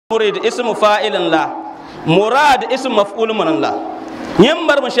murid ismu fa'ilin la murad ismu maf'ul mun la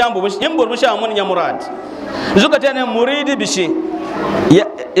yambar mushambu yambar mushamu mun ya murad zuka tane muridi bishi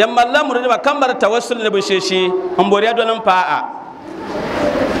yamma la muridi ba kambar tawassul ne bishi shi amboriya donan fa'a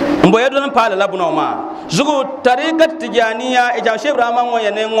mboya donan fa'a la buna ma zugo tariqat tijaniya ijam Sheikh Abdul-Rahaman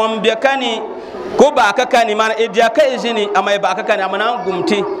wanya ne ngom be kani ko ba ka kani man idiya ka izini amai ba ka kani amana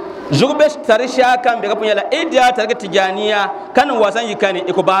gumti zugo be tarisha kan be ka punya la idiya tariqat tijaniya kan wasan yikani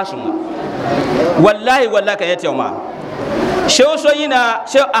iko basu wallahi ka yati ma shew so yina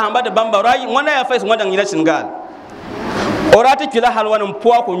Sheikh Ahmad Bamba rayi wana ya fais wadan yina singal orati kila halwanin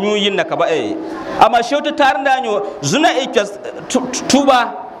puwa ko nyuyin na kaba amma shew to tarnda nyo zuna ikas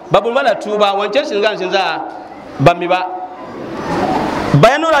tuba babul wala tuba wancan singal sinza bammi ba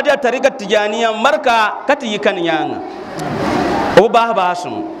bayanu radiya tariqat tijaniya marka kati yikan yanga o ba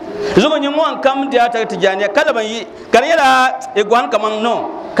sun zugo nyi mo kam dia tariqat tijaniya kala ban yi kan yala e gwan kaman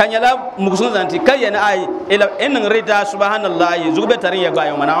no kan yala mugusun zanti kayya na ai ila enin rida subhanallahi zugo be tariya ga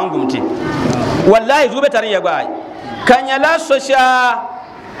yo mana angumti wallahi zugo be tariya ga kan yala sosha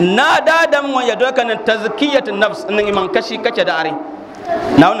na dadam mo ya doka nan tazkiyatun nafs nin man kashi kace da are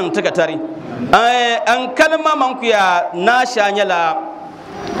na wannan tuka tari an kalma man ku ya na shanyala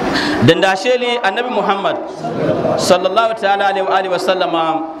dan da sheli annabi Muhammad sallallahu ta'ala alaihi wa alihi wasallama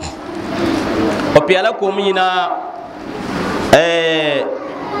opiala ko mina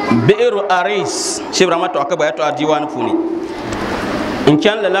bi'ru aris shibra mato akaba yato adiwan funi in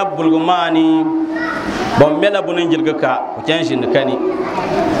kan la bulgumani bombela bunin jirgaka ko kan shin kani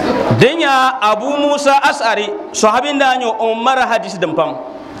dinya Abu Musa As'ari sahabin da nyo Umar hadis dampam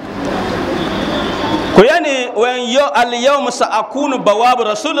ko yani wen yo al yawm sa'akunu bawab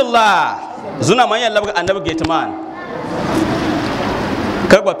rasulullah zuna man yalla ga annabi getman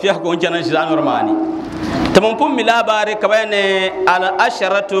karba fiya ko wancan shi anwar mani tamam pum mi labare ka bayane al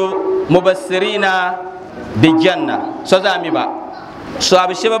asharatu mubassirina bi janna so zami ba so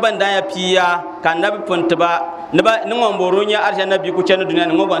abi sheba banda ya piya kan nabi puntuba naba ningwan boronya arsha nabi ku cenu duniya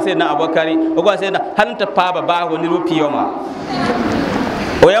ngwan sai na abakari ngwan sai na hanta paba ba ho ni ru piyoma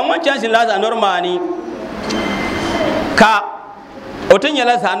o yan wancan shi laza normani ka otun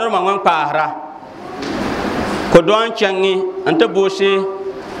yala sa norma ngwan pahra ko don changi anta boshe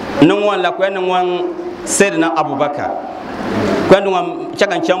ningwan la ko ningwan sayyidina abubakar kwando ngam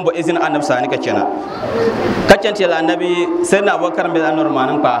chakan chambo izin annab sani ka cena kaccanti la annabi sayyidina abubakar be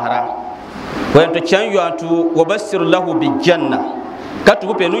normani pahra wayan to can yuatu wa basir lahu bi janna katu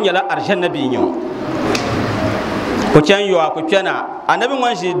ko penu nyala arjanna bi nyo ko can yuwa ko kena annabi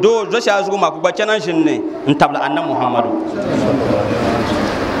wanshi do sha zugo ma ko bacanan shinne ntabla annabi muhammadu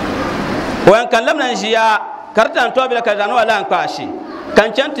wayan kallam nan shi ya kartan to bi la kazanu wala an kwashi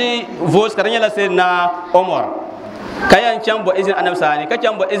kan canti vos karanya la na umar kayan can bo izin annabi sani ka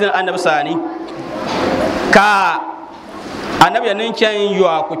can bo izin annabi sani ka annabi ya nin can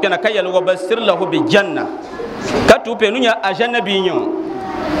yuwa ku kana kayal wa basir lahu bi janna ka tupe nunya a jannabi nyo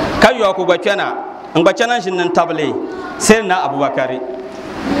kayuwa ku gwacana in gwacana shin nan table sai na abubakari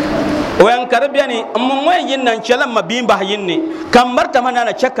wayan karbiya ni mun wayan yin nan chalan mabin ba yin ne kan marta mana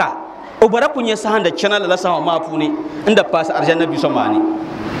na chaka o bara kunya sahan da channel la sama mafuni inda fasa arjannabi so mani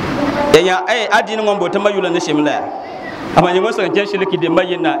yanya ai adini ngombo ta mayula na shemila amma yin wasu kan shiriki de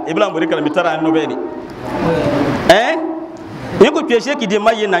mayina iblan buri kala mitara no beni yiko peshe ki de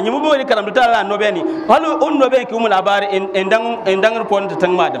mayina nyimu buri kala mitara no beni halu on no beni ki mu labari endang report ta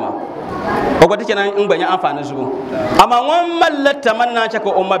tang madama o ko take nan in banya amfani su amma wan mallata manna chaka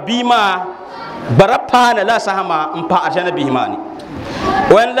o mabima barapa na la sahama in fa arjannabi himani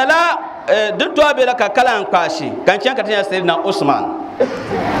wan lala duk to be la ka kala an kwashi kan can ka tanya sayyidina Usman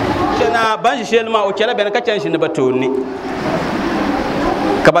kana banji shelma o kela ben ka can shi ne batoni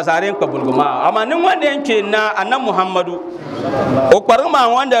ka bazaren ka bulguma amma nin wanda yake na annabi Muhammadu o kwarma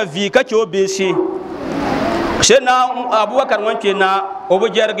wanda vi ka ce obe shi na Abubakar wanke na obu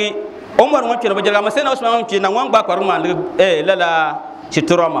jargi Umar wanke na bajarga amma sai na Usman wanke na wan ba kwarma lala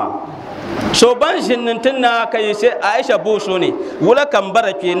citroma so ban jinnin tunna kai sai Aisha boso ne wala kan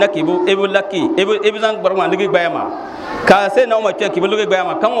barake na kibu ibulaki ibu zan barma ligi bayama ka sai na Umar ke kibu ligi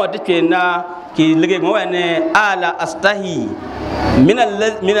bayama kan wata ke na ki ligi mawane ala astahi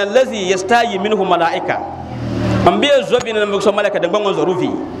min allazi yastahi minhu malaika ambiye zobi na so malaika da bangon zarufi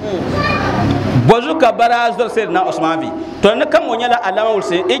bozuka bara zor sai na Usman bi to ne kan wonyala alama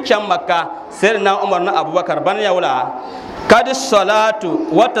wulse ikyan makka sai na Umar na Abubakar ban ya wula kadi salatu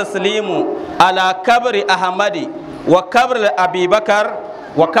wa taslimu ala kabri ahmadi wa kabri abi bakar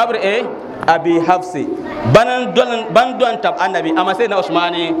wa kabri abi hafsi ban don tab annabi amma sai na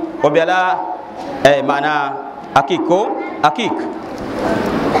Usmani wa bela mana akik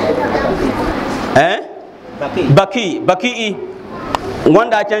baki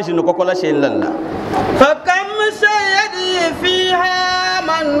wanda can shi ko kola shi lalla fa kam sayyidi fiha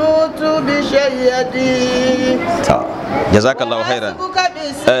manutu bi shayyidi ta jazakallahu khairan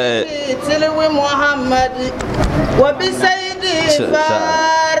tilwi muhammad wa bi sayyidi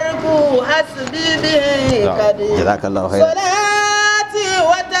farqu hasbi bihi kadi jazakallahu khairan salati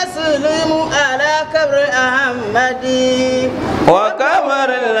wa taslimu ala kabri ahmadi wa kamar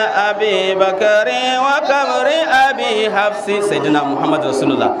abi bakari wa kamar abi hafsi sayyidina muhammad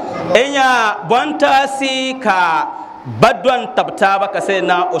rasulullah enya bonta si ka badwan tabtaba ka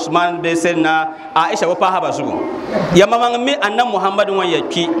sayyidina usman be sayyidina aisha wa fahaba zugo ya mamang mi anna muhammad wan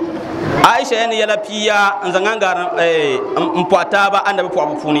yaki aisha yana yala piya nzanganga mpwataba annabi po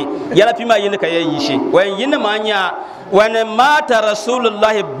abufuni yala pima yin ka yayi shi wan yin manya wan mata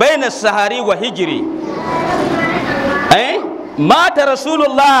rasulullah baina sahari wa hijri mata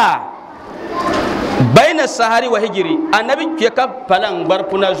rasulullah baina sahari wa hijri annabi ke ka palan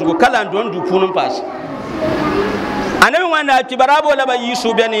barpuna zugo kala don du punun fashi annabi wanda kibarabo la ba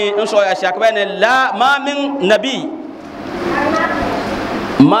yisu bani in so ya shaka bani la ma min nabi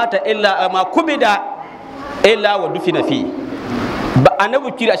mata illa ma kubida illa wa dufina fi ba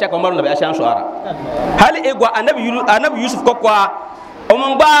annabi kira shaka umaru la ba shan suara hal egwa annabi yusuf kokwa o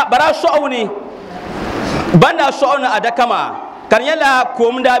mun ba bara so'uni banda so'una adakama kan yala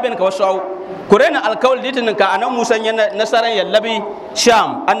ko mun da ben ka wasu kurena alkawl ditin ka anan musan yana nasaran yallabi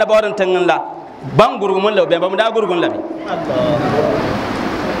sham annabawaran tangalla ban gurgumun laube ba mu da gurgun labi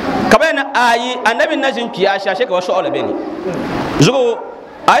kabena ayi annabi najin ki ya shashe ka wasu olabe ne zugo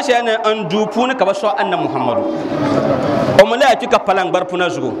aisha ne an dupu ne ka wasu annabi muhammadu o mu la kika palan barpuna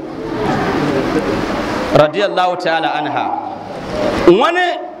zugo radiyallahu ta'ala anha wani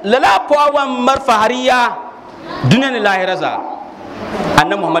lala pawan marfahariya dunya ne lahiraza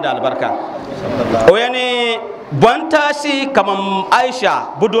annabi muhammad albarka o yani bonta si kamam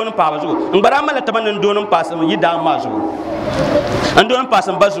aisha budon pa bazugo ngara mala taban donon pasam yida mazugo andon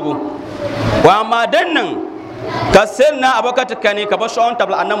pasam bazugo wa ma dannan ka senna abakata kane ka baso on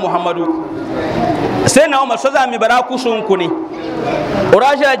tabla annabi muhammadu senna umar soza mi bara kusun kuni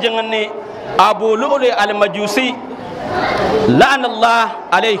uraja jinganne abu lu'lu al-majusi la'ana allah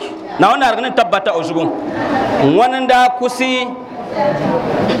alayhi na wana argani tabbata uzugo wananda kusi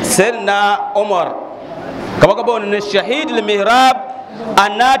senna umar كما قبل الشهيد المهراب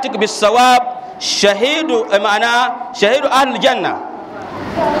الناتج بالصواب شهيد معنا شهيد أهل الجنة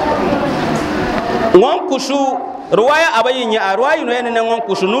وانكسو رواية أبين يا رواية نحن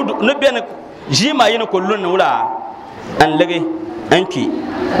وانكسو نبين جيما ينقلون ولا أن لقي أنكي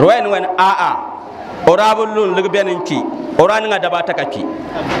رواية نحن أورابلون لقي بين أنكي أوران دباتك أكي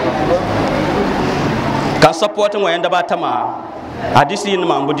كان سبورت وين دبات ما hadisi yin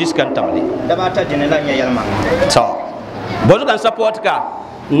ma budis kan tamli da mata jinela nya yalma so bozu kan support ka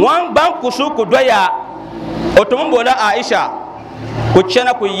ngwan ban kusu ku doya otum bola aisha ku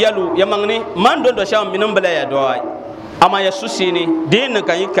chena ku yalu ya mangni man don do sham minum bala ya doy ama ya susini din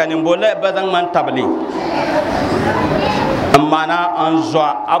kan yikanin bola bazan man tabli amma na an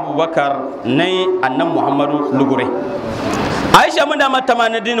zuwa abubakar ne annan muhammadu lugure aisha mun da mata ma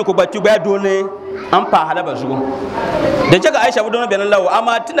na din ku batu ba dole an fa halaba zugo da jaga aisha budon benan lawo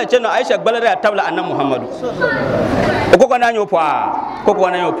amma tunda cewa aisha balare ya tabla annan muhammadu ko ko nan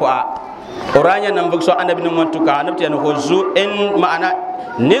yo pa oranya nan bukso annabi nan wantuka annabi tan hozu in ma'ana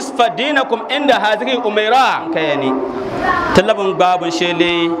nisfa dinakum inda hadhihi umaira kayani talabun babun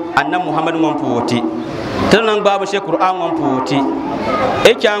shele annan muhammadu wan futi tanan babu she qur'an wan futi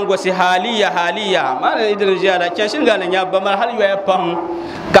e kyan gosi haliya mara idin jala kyan shin galan ya ba mar har yo ya pam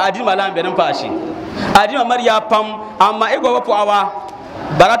ga adi malam benan fashi adi mar ya pam amma e go wapu awa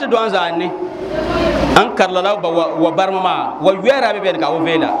barata do anzani an karlala ba wa barmama wa yera be ben ka o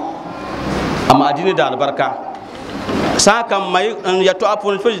vela amma adini da albarka saka mai ya to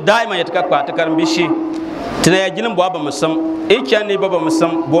apun fi daima ya takwa ta karbishi tana ya ginin bo ba musam e kyan ne baba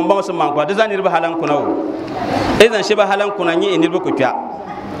musam bomba musam man kwa da zanir ba halan kunawo idan shi ba halan kunanyi inir ba ku kya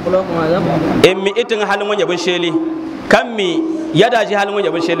emmi itin halin wanya bin sheli kammi yada ji halin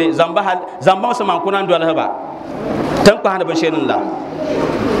wanya bin sheli zamba musu man kunan do alhaba tan ko hana bin shelin la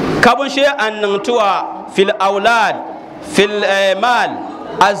kabun she annan tuwa fil aulad fil mal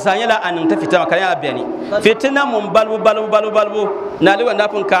azanyala annan ta fitama kan ya biyani fitina mun balbu na liwa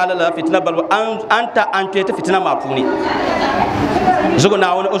nafin kala la fitina balbu anta an ta fitina mafuni zugo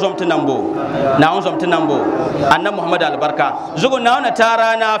na wani uzum tinambo annabi muhammad albarka zugo na wani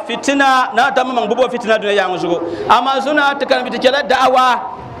tara na fitina na tamma man bubo fitina duniya yang zugo amma zuna ta kan bitikela da'awa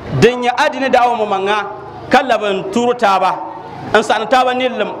dinya adini da'awa mu manga kallaban turuta ba an san ta ba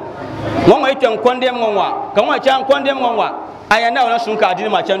nilim ngwa iten kondem ngwa kan wa chan kondem ngwa ayana wala sun ka adini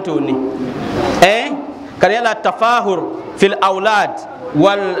ma chan to ni kan yala tafahur fil aulad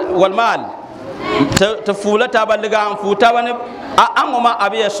wal mal ta fula ta balga an futa wani an ma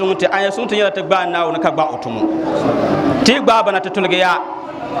abiya sunti aya sunti yala ta ba na wona ka ba utumu ti ba bana ta tulga ya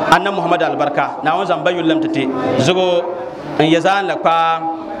annabi muhammad albarka na won zamba yullam tati zugo in yazan la pa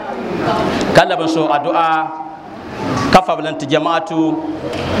kallaban so addu'a kafa balanti jama'atu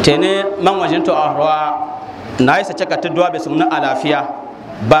tene man wajin to ahwa na isa caka ta duwa be sunna alafiya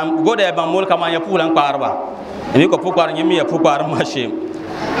bam goda ya bam mulka man ya fulan qarba ni ko fukwar nyimi ya fukwar mashe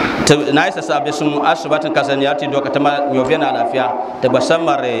na isa sabe sun asbatin kasan ya ti doka tama yobe na lafiya ta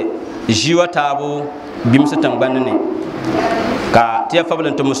basamare jiwa tabu bimsa tangban ne ka tiya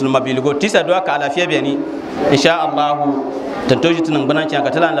fabulan to musulma bilgo tisa do ka lafiya be ni insha Allah tantoji tunan banan kan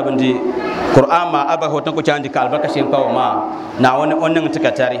ka talan labandi Qur'an ma aba hoton ko candi ka albarka shin pawo ma na wani onnan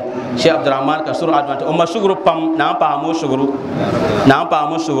tika tare Sheikh Abdul-Rahaman ka suru adwanta umma suguru pam na pa mo suguru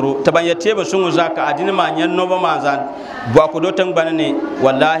taban yatte ba sun zaka adini ma nyan no ba manzan Boakudoor tangban ne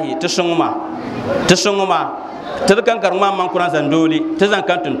wallahi tusunguma tirkan karma man kuran zandoli tizan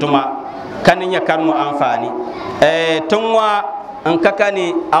kan tuntuma kanin ya karmu amfani tunwa an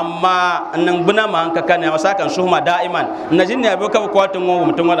kakani amma nan buna ma an kakani wasa kan suhuma da'iman najin ne abu ka ko tun wo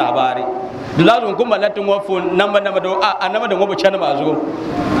mutun wala labari duladun kuma latin wo fun namba do anama da ngobo chana ma zugo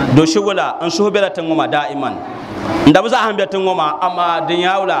do shugula an suhbela tun wo ma da'iman nda buza han betun wo ma amma din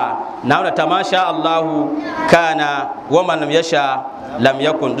yaula na tamasha Allah kana wa man lam yasha lam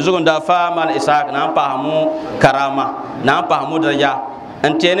yakun zugun da fa mal ishaq na fahamu karama na fahamu daraja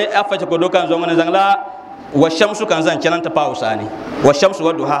antene afaje ko dokan zo ngana zangla wa shamsu kan zan kenan ta pausani wa shamsu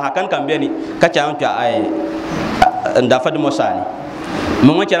wa duha kan beni ka can ta ay nda fadi mosani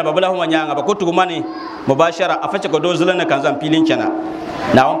mun wanke na babula huma nyanga ba ko tugumani mubashara afaje ko do zulana kan zan filin kenan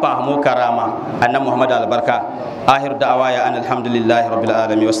na wan fahamu karama annabi muhammad albarka آخر دعوايا أن الحمد لله رب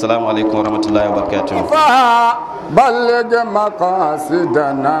العالمين والسلام عليكم ورحمة الله وبركاته بلغ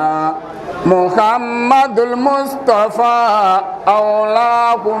مقاصدنا محمد المصطفى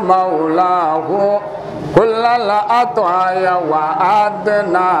أولاه مولاه كل الأطايا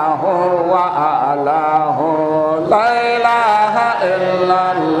وأدناه وأعلاه لا إله إلا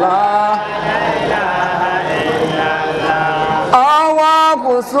الله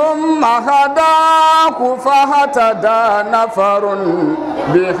أواك ثم هداك فهتدى نفر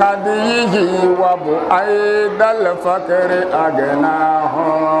بهديه وبعيد الفقر أغناه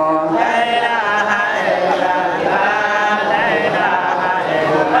لا إله إلا الله لا إله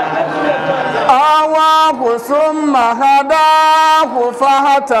إلا الله أواك ثم هداه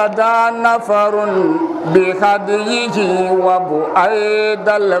فهتدى نفر بهديه وبعيد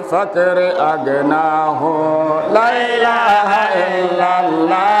الفقر أغناه لا إله إلا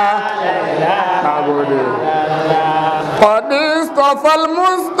الله قد اصطفى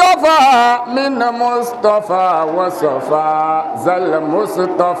المصطفى من مصطفى وصفى ذا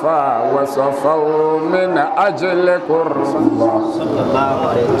المصطفى وصفوا من أجل كرم الله صلى الله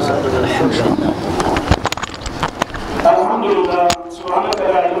عليه وسلم. الحمد لله سبحانك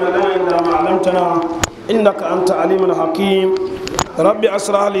لا علم لنا إلا ما علمتنا إنك أنت عليم الحكيم ربي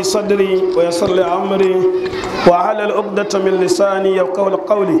أسرع لي صدري ويسر لي أمري وأحلل عقدة من لساني يفقهوا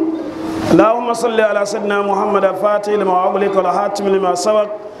قولي اللهم صل على سيدنا محمد الفاتح لما أغلق والخاتم لما سبق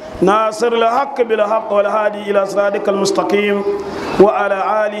ناصر الحق بالحق والهادي إلى صراطك المستقيم وعلى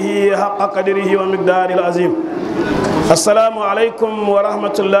آله حق قدره ومقداره العظيم. السلام عليكم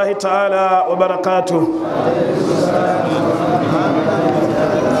ورحمة الله تعالى وبركاته.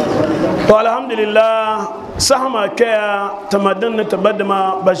 والحمد لله سهما كيا تمدن تبدما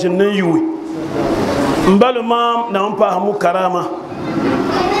بجنن يوي مبالما نامفهمو كرامة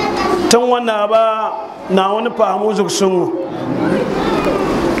tun wannan ba na wani fahimu zursun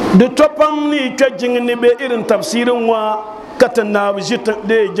da tofan ni ka jingni be irin tafsirin wa katan na bijita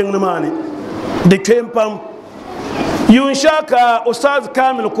da jingni mani da kayan fam yun shaka ustaz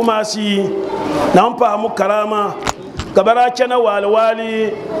kamil kuma si na fahimu karama gabara kena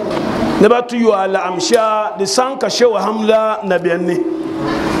walwali na batu yu ala amsha da sanka shewa hamla na biyanni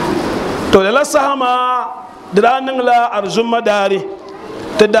to da la sahama da ranin la arzun madari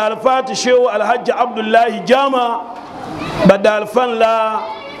تدالفات شو الحج عبد الله جامع بدالفان لا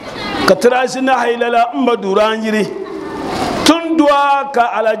كتراسنا هيلا مدورانجري تندوا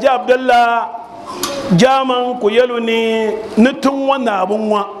كعلى عبد الله جامع كيلوني نتون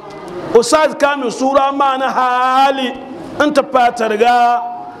ونابوا أستاذ كامل سورة ما نحالي أنت باترجا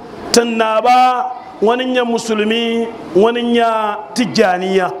تنابا ونيا مسلمي ونيا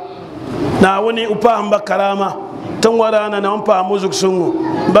تجانية نا وني أباهم بكرامة tan warana na pa muzuk sungu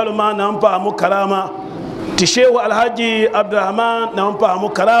balma na pa mu karama ti shehu alhaji Abdul-Rahaman na pa mu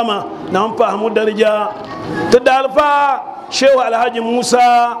karama na pa mu darja ta dalfa shehu alhaji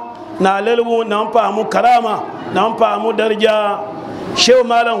Musa na lalwu na pa mu karama na pa mu darja shehu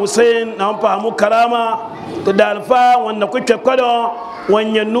malam Hussein na pa mu karama ta dalfa wanda kuke kwado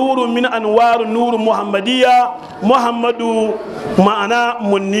wanya nuru min anwar nuru muhammadiya muhammadu ma'ana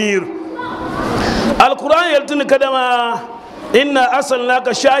munir alquran yaltun kadama inna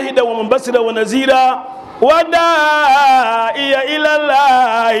arsalnaka shahida wa mubashira wa nazira wa da'iya ila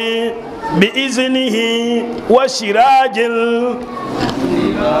allahi bi iznihi wa shirajil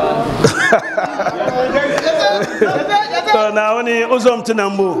na wani uzum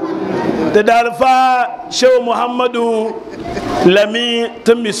tunambu da dalfa shehu muhammadu lami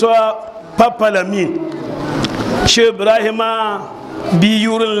tumbiswa papa lami shehu ibrahima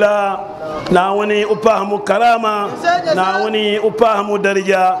biyurin la na wani upahamu karama na wani upahamu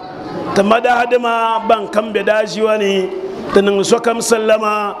darja ta madahadima ban kambe daji wani ta nan so kam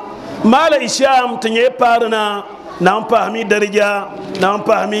sallama mala isham tunye parna na fahimi darja na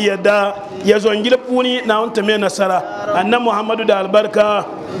fahimi yadda ya zo ngila puni na wanta me nasara annan muhammadu da albarka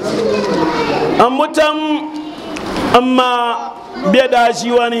an mutam amma biya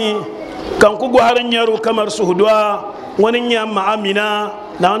daji wani kan ku harin yaro kamar su hudwa wani yamma amina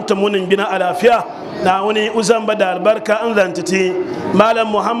na wanta munin bina alafiya na wani uzan ba da albarka an zantiti malam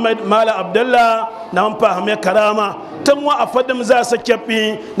muhammad malam abdullah na wani fahimai karama tun wa a fadin za su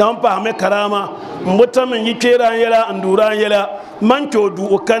kyafi na wani fahimai karama mutumin yi kera yala andura yala man kyodu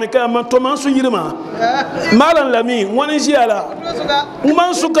ukani ka man to man su yirma malam lami wani jiyala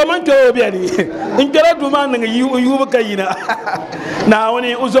man su ka man kyo biya ni in kera duma nan yi ba kayina na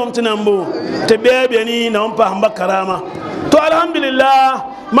wani uzon tunambo ta biya ni na wani fahimai karama to alhamdulillah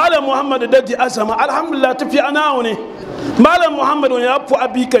malam muhammad dadi asama alhamdulillah tafi ana wani malam muhammad ya fu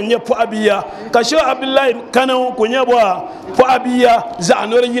abi kan ya fu abiya ka shi abdullahi kanan ko ya ba fu abiya za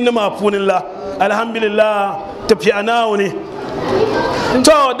anor yin ma funilla alhamdulillah tafi ana wani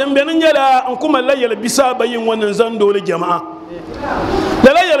to dan benin yala an kuma layal bisa bayin wannan zan dole jama'a da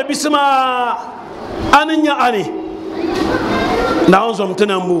layal bisma anin ya ane na on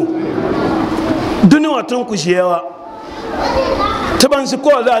zomtunan mu duniya tun ku shewa taban su ko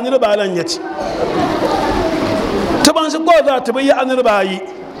za ni ba lan yati taban su ko za ta bayi an bayi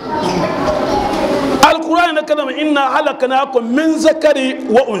alquran na kalama inna halaknakum min zakari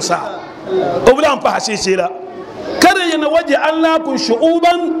wa unsa oblan fa hasisira kare yana waje Allah kun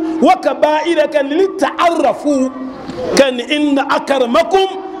shu'uban wa kaba'ira kan lita'arrafu kan inna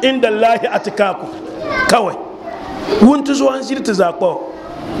akramakum inda Allah atikakum kawai wuntu zuwan shirta zako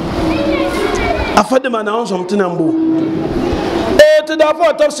afadima na on somtunan bu ta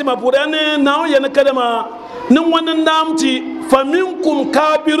dafa tafsir mapura ne na yana kadama nin wannan namti fa minkum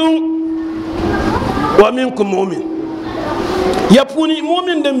kabirun wa minkum mu'min ya puni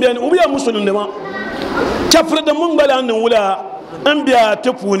mu'min din biyan ubiya musulun da ma kafir da mun bala nan wula an biya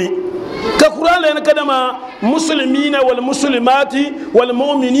ta puni ka qur'an yana kadama muslimina wal muslimati wal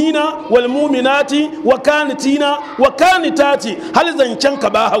mu'minina wal mu'minati wa kanitina wa kanitati hal zancan ka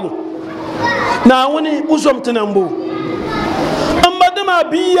ba hagu na wani uzum tunambo ma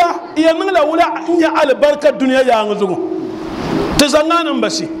biya iya min la wula in ya albarka duniya ya nguzu ta zanganan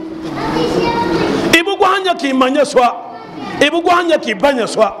basi ibu ko hanya ki manya swa ibu ko hanya ki banya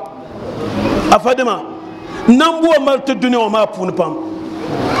swa afadima nan buwa marta duniya ma pun pam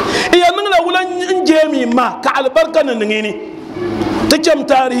iya min la wula in jemi ma ka albarka nan ngini ta jam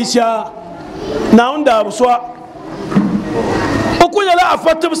tarihi sha na unda swa o ko yala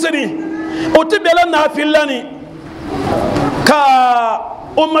afatab sani o tibela na filani ka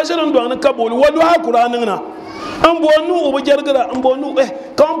o mashirin don ka boli wadu ha qur'anin na an bonu ubu jargara an bonu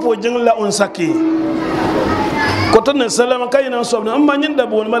kan po jingla on sake ko tan sallama kai nan so na amma nyin da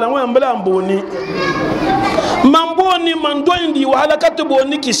boni mala wan bala an boni man boni man do indi wa halakatu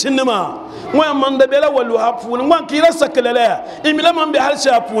boni kisinma wan man da bela walu ha funi wan kira sakalala imila man be hal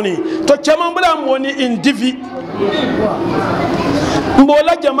sha funi to chaman bala boni indivi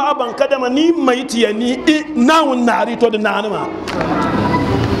mbola jama'a ban kadama ni maiti ya ni nawun nari to da nanuma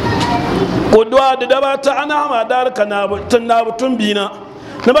ko doa da daba ta ana ma dar kana tun na butun bina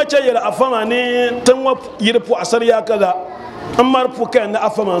na bace yira afama ne tun wa yirfu asar ya kaza amma fu kan na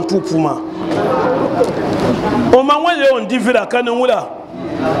afama tufu ma o man wale on divira kanin wula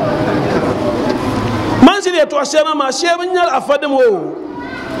man sire to asara ma shebin yar afadamo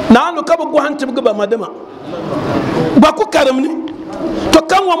na anu kaba go hantib ga ba madama ba ku karamni to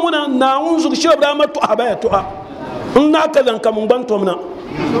kan wa muna na unzu shi Ibrahim to abaya to a in na ka zanka mun ban to muna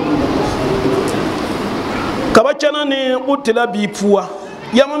kabachana ne utila bi puwa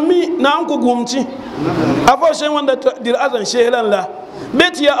yammi na anku gumci afa shay wanda dir azan shehelan la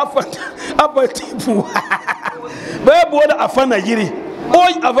beti ya afa tipu ba bo da afana yiri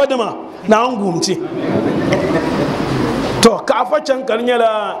oy afadama na an gumci to ka afa can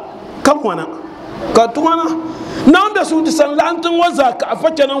karnyala kan wana ka tuwana na anda su ti san lantun waza ka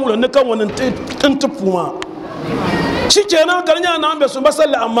afa can wulo ne kan wannan tin tupuma shikenan karnya na anda su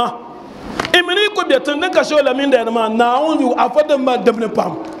basalla amma imini ko betan ne ka shola min da ma na on afadan ma dabne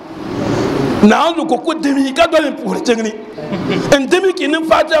pam na on ko demi ka dole pour tengni en demi ki nin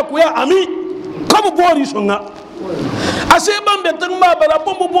fata ku ya ami ko bori songa ase ban betan ma bala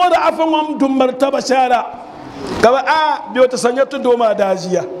bombo bora afan wam dum martaba shara kaba a biyo ta sanya to do ma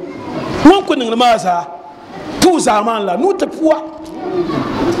dajiya mun kunin ma sa tu zaman la nu ta puwa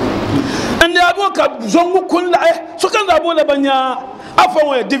en ya bo ka zongu kun la so kan da bo la banya afan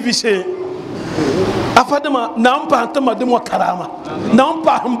wa division afadama na ampa tama demo karama na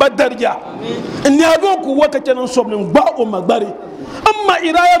ampa hamba darja en ya bo ku wata kenan sobnin ba o magbari amma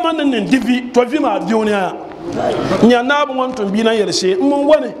iraya man nan divi to vi ma bioniya nya na bu won to bi na yershe mun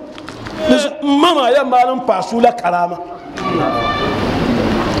wane mama ya malam pasula karama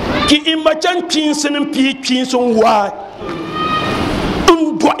ki imma can kinsin pi kinsin wa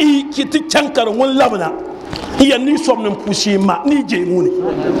dun doi ki ti cankar won labna ya ni somnin pushi ma ni je mu ne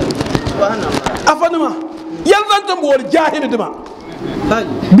afanima yanzan tan bol jahil dima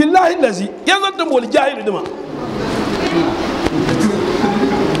billahi allazi yanzan tan bol jahil dima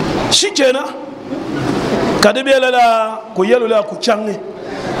shikenan kada belala ku yalula ku canne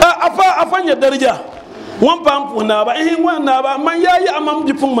afanya daraja wan pam na ba na ba man yayi amam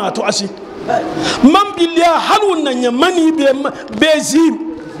difun ma to asi man bilya halun nan ya mani be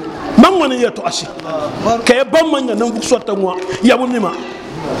zim man wani ya to asi kay ban man nan bu sotta mo ya bu nima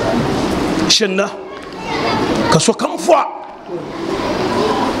shinna ka so kan fwa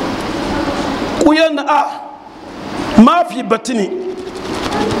ku yana ma fi batini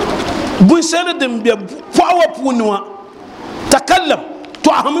bun sene dem be fwa punwa takallam to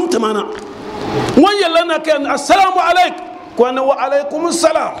ahaminta mana wan yalla na kan assalamu alaikum ko na wa alaikum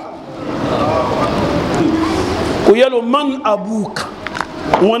assalam ko yalo man abuka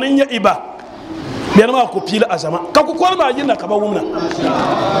wonin ya iba biyan ma ko pila azama ka ku ko ma yin na ka ba wumna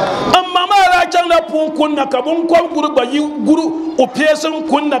amma ma ra can na pun kun na ka bun ko guru ba yi guru o pesan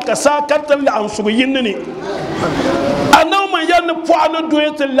kun na ka sa katan la an su yin ne annaw man yan po an do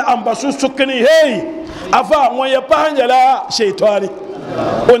yetel la an basu sukni hey afa mo ya pa hanjala shaytani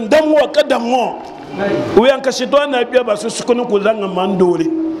on dam wa kadam mo uyan ka shaytan na biya basu sukni ko zanga mandore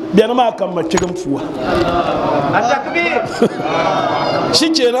biyan ma kan ma cikin fuwa atakbir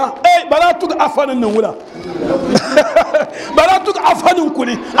shikenan bara tuga afanin nan wula bara tuga afanin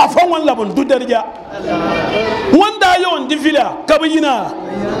kuli afan wan labun du darja wanda yawan difila kabayina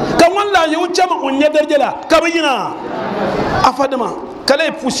kan walla ya wuce ma unya darjala kabayina afadama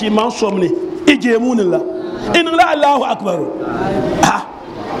kala pusi man somne ije munilla in la Allahu akbar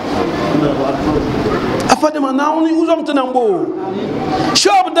afadama nauni uzam tanambo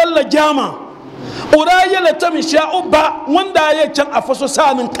shab dalla jama uraya la tamisha uba wanda ya can afaso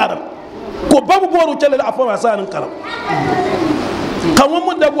sanin karam ko babu boru kala la afa sanin karam kan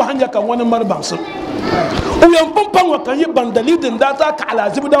mun da bu hanja kan wani marbansu uyan pampan wa kan yi bandalidin da ta ka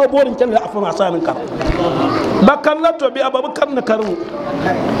alazib da borin kala la afa sanin karam bakan la to bi ababakar na karu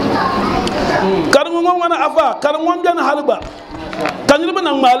karu ngon wana afa karu ngon jan halba kan yi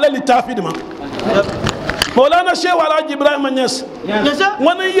nan malali tafidima مولانا الشيخ على إبراهيم الناس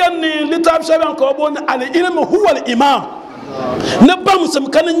وانا يني لتاب شبان كوبون العلم هو الإمام نبام سم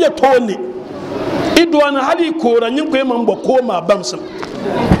كان يتوني إدوانا هالي كورا نيمكو يمام بكوما بامسم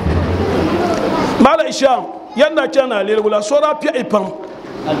مالا إشام يندا كان ليلغولا سورا بيا إبام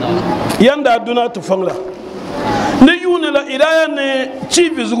يندا دونا تفنغلا نيون لا إرايا ني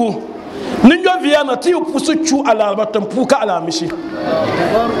تشيفزغو نيجو فيانا تيو بوسو تشو على البطن بوكا على مشي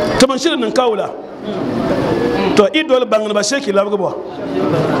تمنشير نكاولا to idol bangna ba sheki labgo bo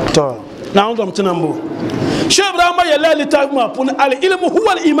to na on dom tinambo Sheikh Ibrahim ya la litaf ma pun al ilmu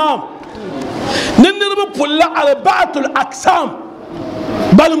huwa al imam ninirbu pulla arba'atul aqsam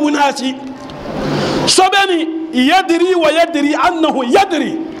bal munasi sobani yadri wa yadri annahu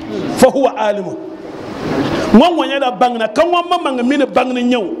yadri fa huwa alim mon wanya da bangna kan wan mamanga min bangna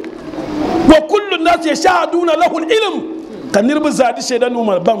nyaw wa kullu nas yashhaduna lahu al ilm kan nirbu zadi shedan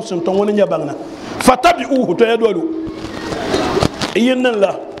umar bam sun ton woni nya bangna fatabi'uhu to yadolu yinnan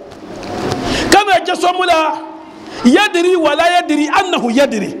la kana ke somula yadri wala yadri annahu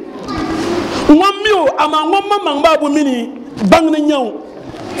yadri ngommiyo ama ngomma man babu mini bangna nyaw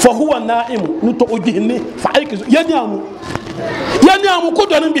فهو نائم نتوجهني فايك ينيامو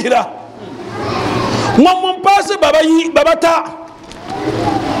كدون بهرا ومن باس بابا تا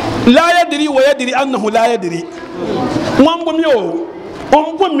لا يدري ويدري انه لا يدري ومبميو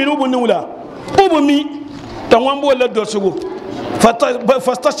ومبمينو بنولا وبمي تنوامبو لا دوسغو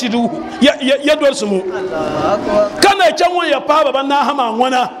فاستشهدوا يدرسمو كان يچمو يا بابا ناهما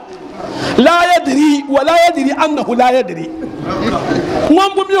وانا لا يدري ولا يدري انه لا يدري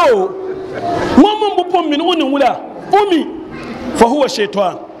ومبميو ومبمين ونولا أمي فهو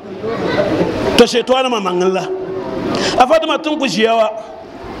شيطان تشيطان ما من الله أفاد ما تنكو جيوا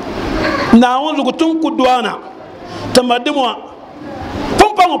ناون زوج تنكو دوانا تمدموا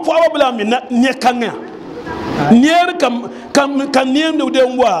بمبام فوا بلا من نيكانيا نير كم نيم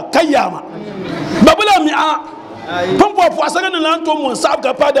دودوا كياما بابلا ميا بمبام فوا سكن لانتو مون ساب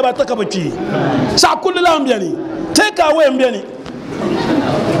كابا دبا تكبتي ساكول لامبياني take away mbiani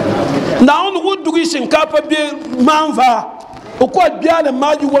na on wo dugi shinkafa be manfa o ko biala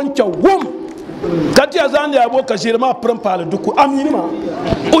maji wancha wum kati azan ya bo kashir ma pran pala duku amini ma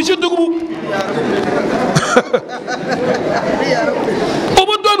o shi dugu o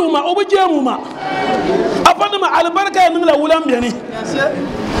bo donu ma o bo jemu ma afana ma albarka nin la wulan biani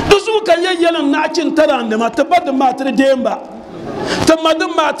dusu kan yayyalan na cin taran da ma tabadin ma tare demba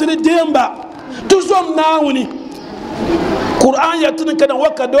tamadin ma tare demba tuzom nawuni Quran yatun kana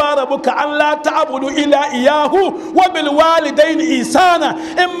wakadwa rabbuka an la ta'budu illa iyyahu wa bil walidayni ihsana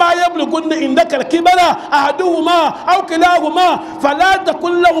imma yabluguna indaka al-kibara ahaduhuma aw kilahuma fala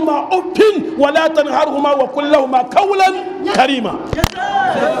taqul lahumā uffin wa la tanharhuma wa qul lahumā qawlan karima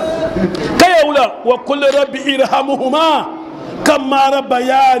kayawla wa qul rabbi irhamhuma kama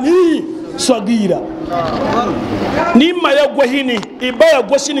rabbayani sagira ni ma ya gwahini ibaya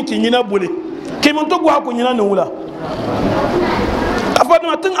gwashini kinyina bule kimuntu gwa kunyina nula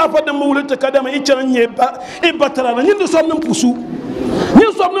afadama tun afadama mawulata kadama icharan yeba ibatara na nyindu somnin pusu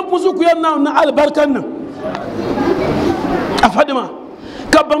ku yana albarkan nan afadama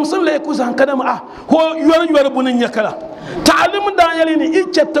kabam sun la yakuzan kadama ho yor bunin yakala ta'alim da yali ni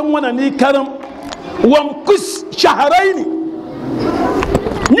ichatan wana ni karam wam kus shahraini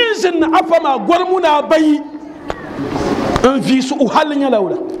nizin afama gwarmuna bayi an fi su uhalin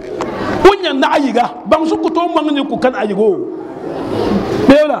yalaula kunyan na ayiga ban su kuto mangni ku kan ayigo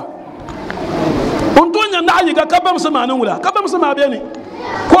bela on tonya na ayiga ka bam sama nan wula ka bam sama be ni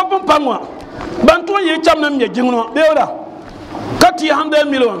ko ban panwa ban to ye cham nam ye jingno bela kati 100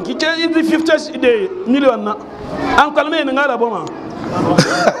 million ki ce 50 de million na an kalme ni ngala boma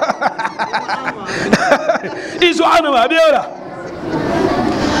izo ana ba bela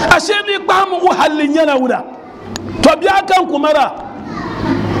asheni kwamu uhallin yana wula to biya kan kumara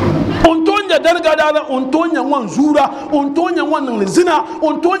untonya darga dana untonya wan zura untonya wan zina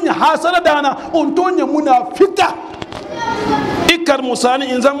untonya hasara dana untonya munafika ikar musani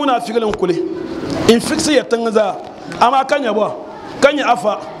in zan munafiqin kule in fiksi ya tangaza amma kanya ba kanya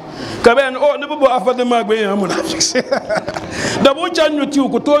afa kaben o ne bubu afa de magbe ya munafiki da bu chanyu ti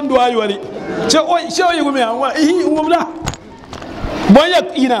ku to ndo ayori che o she o yugumi anwa wumla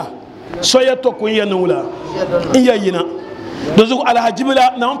boya ina so ya to kun ya nula iya yina dozu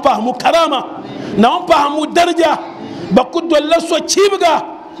alhajibla na fahimu karama na fahimu daraja ba ku dolla so cibga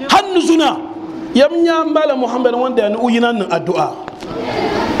hannu zuna yamnya mbala muhammad wanda ya uyina nan addu'a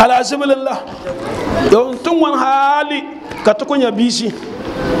alhajiblallah don tun wan hali ka to kunya bisi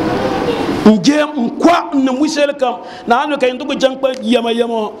nje nkwa na musel kam na hanu kay ndugo jankpa yama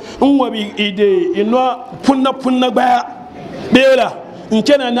nwabi ide inwa punna gba bela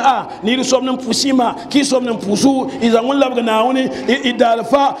nkena na ni somnan pusima ki somnan pusu izangun labga na woni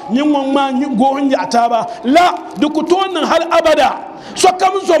idalfa nyingon ma go hanja ataba la dukuton nan hal abada so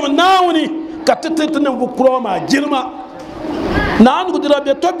kam som na woni ka tetenan bu kroma jirma na an gudura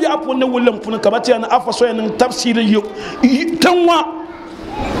be tobi apon ne wullum pun kabati na afa so yan tafsir yo tanwa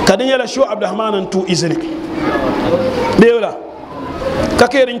kadin yala sho Abdul-Rahaman tu izini bewla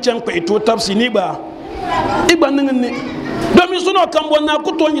kakerin chan ko ito tafsir ni ba igba nan ne domin suna kan bonna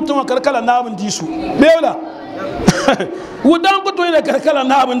kuto yi tun karkala na abin disu bewla wudan kuto yi da karkala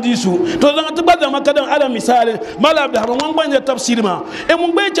na abin disu to zan ta bada makadan ala misali mala Abdul-Rahaman ban ya tafsir ma e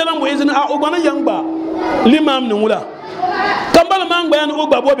mun bai jalan mu izini a ubana yamba limam ne wula kambal man bayan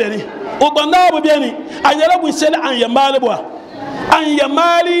ugba bo beni ugba na bo beni anyala bu sele an yamali bo an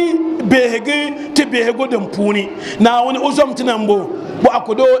yamali behege te behego dem puni na woni uzom tinambo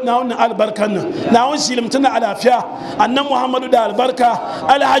Boakudoor na on albarkan na on shilimtana alafiya annan Muhammadu da albarka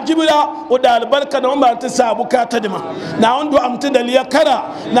alhajibla o da albarka da on ba ta sabu ka tadima na on do amta da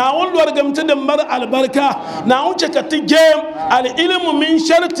liyakara na on lor gamta da mar albarka na on cakati game al ilmu min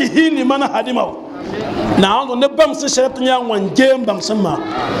shartihi liman hadima na on ne bamsa shartin ya wan game bamsa ma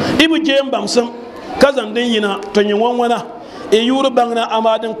ibu game bamsa kazan din yina to yin wanwana e yuru bangna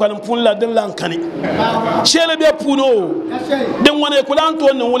amadin kwalim pulla din lankani shele be puno din wane kulan to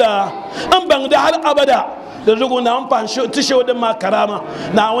nan wula an bangda har abada da rugu na amfan ti shewo da makarama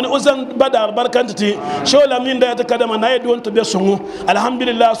na wani uzan badar barkanta ti shewo lamin da ya ta kadama na yadda wani tabiya sungu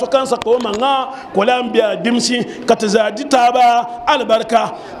alhamdulillah so kansa ko manga kulan biya dimsi ka ta zadi ta ba albarka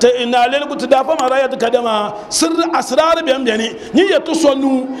ta ina lelgu ta dafa mara ya ta kadama sirri asrar biyan biyani ni ya tu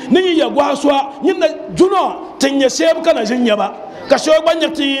sonu ni ya gwaswa ni na juno tin ya sheb kana jinya ba ka sho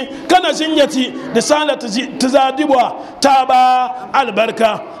banyati kana jinyati da sala ta zadibwa ta ba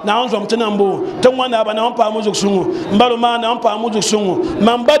albarka na on zom tinambo tan wana ba na on pa muzuk sungu mbalo ma na on pa muzuk sungu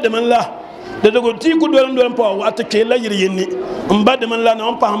man bad man la da dogo ti ku dolan dolan pa wa ta ke la yiryenni mbad man la na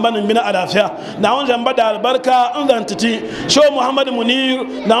on pa hamba nan bina alafiya na on zamba da albarka on zan titi sho Muhammad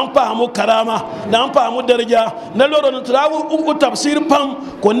Munir na on pa mu karama na on pa mu daraja na loro na trawu u tafsir pam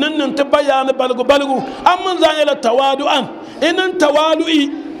ko nan ta bayana balgu amman zan yala tawadu'an inan tawalu'i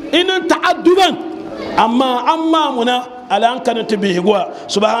inan ta'adduban amma muna على أن كانت بهجوا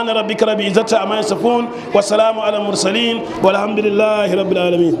سبحان ربك رب العزة عما يصفون والسلام على المرسلين والحمد لله رب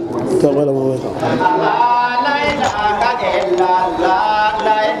العالمين. لا إله إلا الله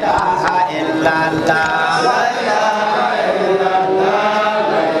لا إله إلا الله لا إله إلا الله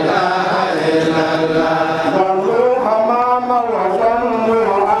لا إله إلا الله والرحمن وجنة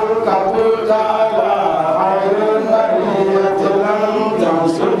الكبير على خير البرية لم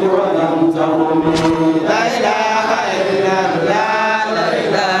تنصد ولم تغني لا إله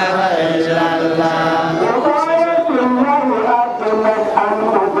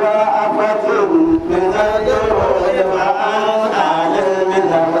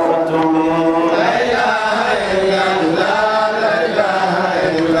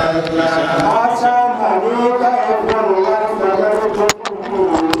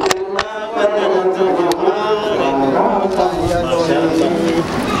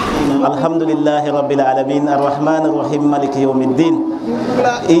الحمد لله رب العالمين الرحمن الرحيم مالك يوم الدين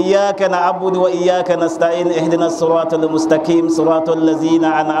إياك نعبد وإياك نستعين اهدنا الصراط المستقيم صراط الذين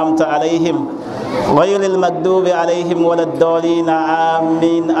أنعمت عليهم غير المغضوب عليهم ولا الضالين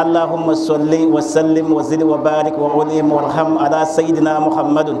آمين اللهم صل وسلم وزد وبارك وعلم وارحم على سيدنا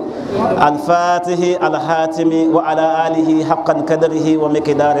محمد الفاتح الحاتم وعلى آله حقا قدره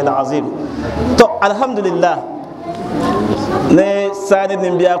ومقدار العظيم الحمد لله ne sani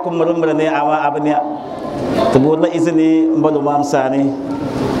nin biya kun murmura ne awa abniya tabur na izini mbalu mam sani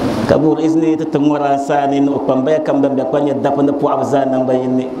kabur izini ta tumura sani no pambaya kam da kwanya dafa na pu abzan nan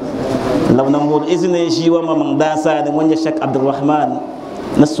bayinni lawna mur izini shi wa mamang da sani wanya Sheikh Abdul-Rahaman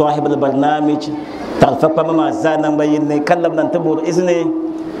na sahib al barnamij talfafa mama zanan bayinni kallam nan tabur izini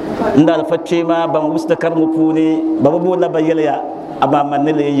ndal facce ma ban wusta karmu puni babu la bayya aba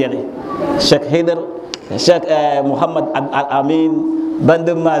manile yele Sheikh Haidar Sheikh Muhammad Al-Amin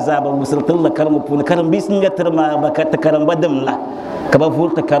bandin ma zaba musultun la karmu puni karam bisin ya terma baka ta karam badam la kaba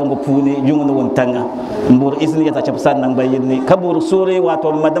fur ta karmu puni jungun wontanga mbur isni ya ta chapsan nan bayinni kabur sure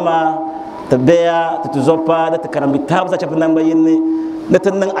wato madama ta beya ta tuzopa da ta karam bitab za chapsan nan bayinni da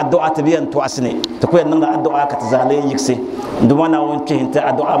tan nan addu'a ta biyan to asne ta koyan nan addu'a ka ta zale yikse nduma na wonce hinta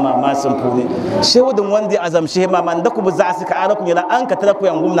addu'a ma sun puni shewudun wandi azam shehe ma man da ku za su ka arakum yala an ka tara ku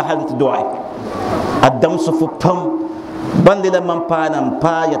yan gumna halin du'a adam sufu pam bandila man panam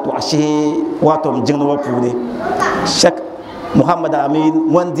pa ya to ashe wato mjingno wa puni Sheikh Muhammad Amin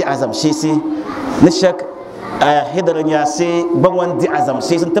wandi azam shisi ni Sheikh Hidran Yasi ban wandi azam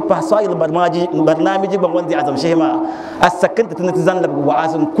shi sun tafa sa'il barnamiji ban wandi azam shi ma asakanta tun tizan lab wa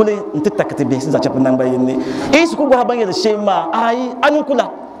azam kulli intakati be sun zace nan bayinni isu ku ba ban ya shi ma ai an kula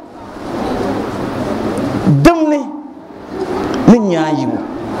damne nin yayi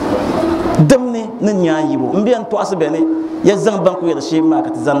damne nin yayi bo mbiyan to asbe ne ya zan ban ku ya shi ma ka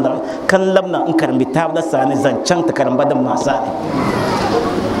tizan da kan labna in karambi ta da sani zan can ta karamba da masa ne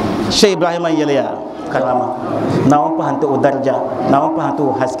Sheikh Ibrahim yalya karama na wan fahanta o darja na wan fahanta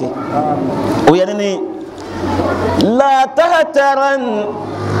o haske o yani la tahtaran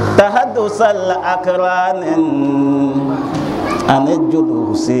tahaddusal akranin an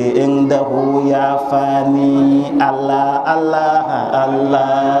julusi indahu ya fani Allah Allah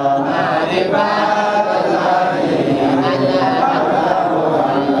Allah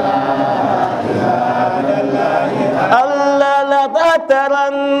Allah la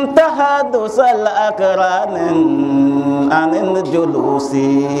سكران عن الجلوس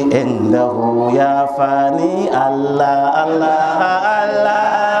عنده يا فاني الله الله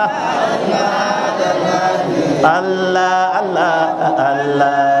الله الله الله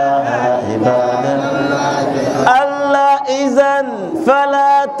الله عباد الله إذن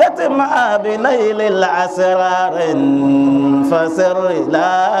فلا تطمع بنيل الأسرار فسر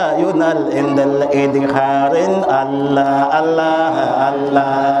لا ينال عند الإدخار الله الله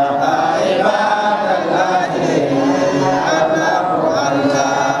الله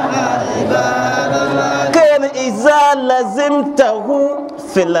عباد الله كان إذا لزمته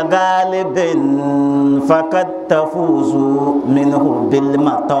في الغالب فقد تفوز منه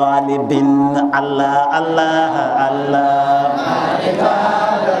بالمطالب الله الله الله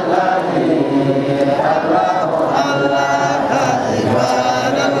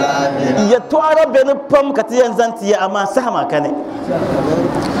ya tuara bene pam katiyan zanti ya ama sahama kane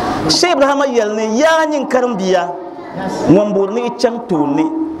Sheikh Abdul-Rahaman yalne yanyin karambiya ngomburni chamtuni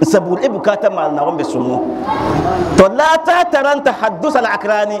sabur ibukata mal na wambe sumu to la ta taranta haddus al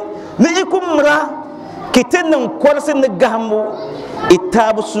akrani ni ikumra kitenan korsin ni gahambu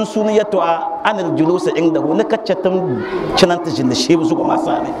itabu sunsuni ya to anil julus indahu ne kaccatam cinanta jinda shebu zugo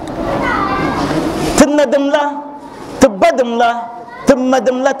masane tinnadamla tibadamla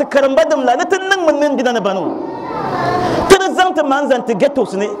timadamla tkarambadamla ne tinnan min dina banu tirzanta manzanta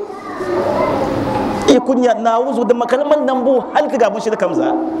getos ne ikunya na wuzu da makalman nan bu halka ga mun shi da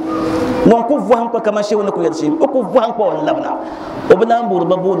kamza mon ku fu hanko kama shehu na ku yarshi ku fu hanko wallabna obna mbur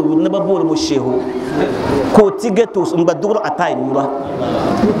babulu ne babulu mu shehu ko tigetos mbadur atay nura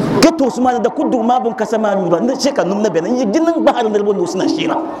getos ma da kudu ma bun kasama nura ne sheka num na benan yi ginin bahar ne bu suna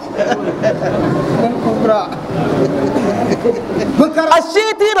shira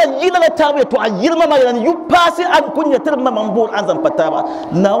ashiti rajila la tabe to ajirma ma yan yu pasi an kunya tirma mambur an zan pataba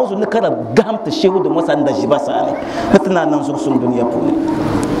na wuzu ne kana gamta shehu da masan da shi ba sa ne mutuna nan sun duniya puni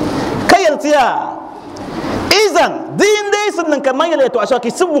kayaltiya izan din dai sun nan kamar yale to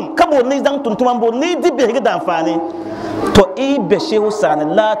ashaki subun kabo ni zan tuntuman bo ni dibe ga da amfani to be shehu sani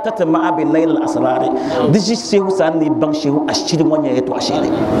la tatma bi nail al asrar diji shehu sani ban shehu ashirin wanya ya to ashiri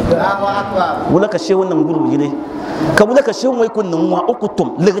wala ka shehu nan guru yire ka wala ka shehu mai kun nan wa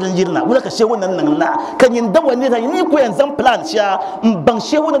ukutum ligrin jirna wala ka shehu nan nan na kan yin dawa ne ni ko yanzan plan sha ban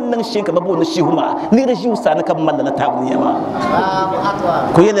shehu nan shin ka babu na shehu ma ni da shehu sani kan mallana tabuniya ma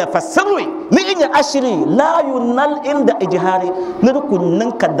ko yana fasarwi ni in ya ashiri la yunal inda ijhari ni kun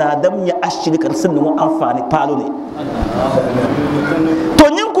nan ka dadam ya ashiri kan sun amfani palo ne to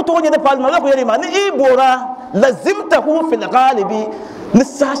nyin ku to ne da falma la ko yare ma ni ibora lazimtahu fil ghalibi ni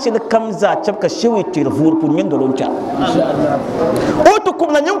sashi da kamza chapka shewi tirfur kun yin doloncha o to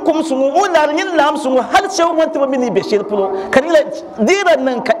kum na nyin kum sungu o na nyin lam sungu har shewi wanta ba mini be shir pulo kanila dira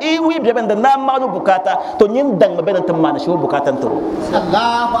nan ka iwi be banda na malu bukata to nyin dang ma benan tamma na shewi bukatan to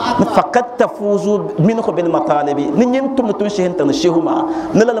Allahu akbar fakat tafuzu minhu bil matalibi ni nyin tum tun shehin tan shehu ma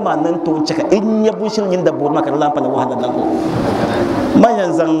nalalma nan to chaka in ya bushin nyin da burma kan lampa na wahala nan ko man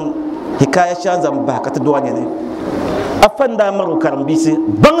yanzan hikaya shan zan ba ka ta duwanya ne afanda maru karambisi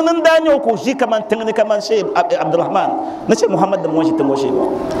bangnan danyo ko shi kaman tangni kaman Sheikh Abdul-Rahaman na Sheikh Muhammad da mo shi tamo shi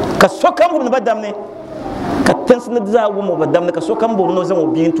ka so kan bu badam ne ka tansin da zawo mo badam ne ka so kan bu no zan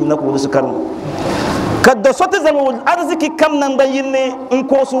obiyin tu na ko su karmu ka da so ta zan arziki kam nan bayin ne in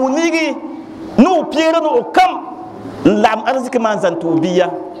ko su nigi no piyere no kam lam arziki man zan to biya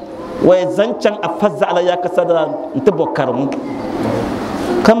wai zancan afazza ala ya kasada ntabo karmu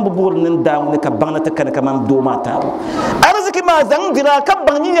kan bubur nin damu ne ka bangna ta kan kaman do mata arziki ma zan dira ka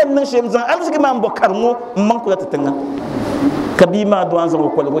bangni yan nan shem zan arziki ma mbokar mu man kula ta tanga kabi ma do an zan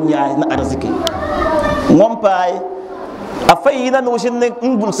ko le nya na arziki ngom pai afai na no shin ne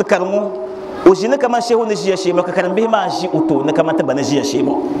ngul su karmu o shin kama shehu ne shi shi maka karam bi ma shi uto ne kama ta bana shi shi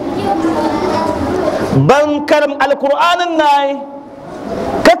mo ban karam alqur'anin nai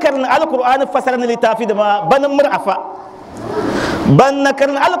ka karam alqur'anin fasaran litafi da ma banan murafa ban na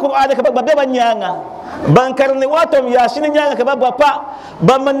karin alkur'ani ka babbe ban yanga ban karni wato ya shi yanga ka babba fa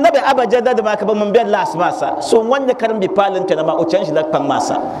ban man nabi abajada da ma ka ban man biyan las masa so wanda karin bi palin ta ma o change la pan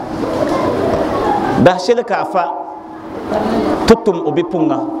masa ba shi ka fa tutum obi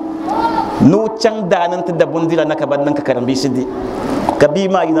punga no chang danan ta da bundira na ka ban nan ka karin bi sidi ka bi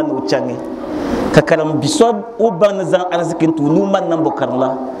ma ina no changi ka karin bi so o ban zan arzikin tu nu man nan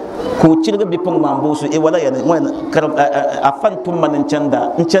bukarla ko cirga bi pung mambo su e wala yana wala karam afan tum man canda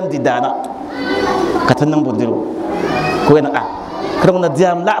candi dana katanan bondiro ko yana karam na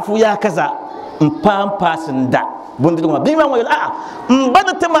diam la fu ya kaza pam pasin da bondiro ma bi ma wala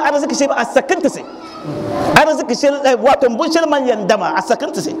bana tama arziki shi ba asakanta sai arziki shi wato bushir man yandama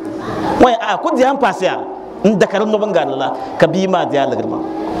asakanta sai wai a ku diyan pasya inda karin no bangala ka bi ma diya lagarma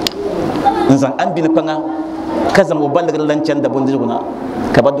nzan an bin panga ka zama balagar lancan da bundirguna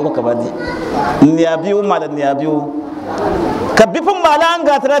ka badu ka badi ni abiu mala ni abiu ka bifin malan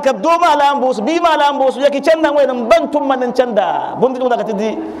ga tara ka do malan bosu bi malan bosu yake can nan wayan bantum manan can da bundirguna ka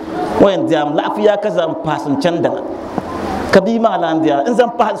tidi wayan diam lafiya ka zan pasin can da ka bi malan dia in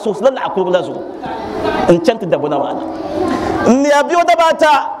zan fa so lalla akuru la zo in can da buna wala ni abiu da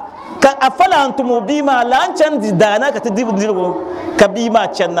bata ka afala antum bi malan can di dana ka tidi bundirgo ka bi ma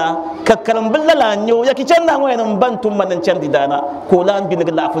canna ka karambin lalanyo yake canna wayan bantum manan can di dana ko lan bi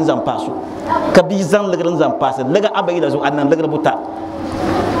daga lafin zan fasu ka bi zan lagarin zan fasu laga abai da zo annan lagar buta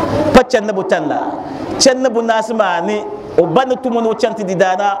faccan na butan la can na bunasma ne o ban tumuno can di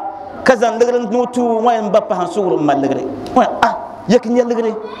dana ka zan lagarin nutu wayan bappa hansuru mal lagare wayan yake ne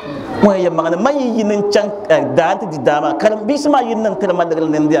lagare wayan magana mai yin can da ta di dama karam bi sama yin nan tar mal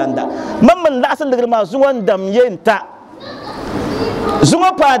lagarin nan da anda mamman la asal lagar ma zuwan dam yenta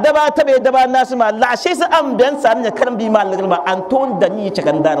zuma pa daba tabe daba nasu ma la shi su an biyan sa ne karan bi ma lagar ma anton da ni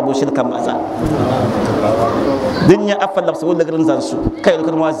cikan da rabo shirkan maza dunya afalla su lagarin zan su kai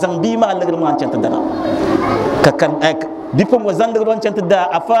lagar ma zan bi ma lagar ma canta dana ka kan ek bifin wa zan lagar canta da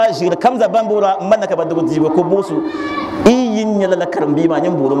afa shir kamza bambura manna ka badu jibo ko bosu yin ya la karan bi ma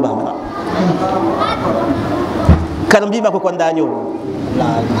nyin burun ba mana karan bi ma ko kwanda nyo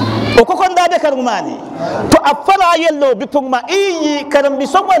o ko konda de karumani to afala yello bipung ma iyi karam bi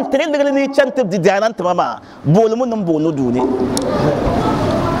songwan tere de ni chante di danan tamama bolmu nam bonu duni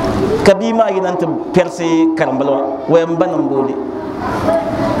kabima yinan te perse karambalwa wayamba nam boli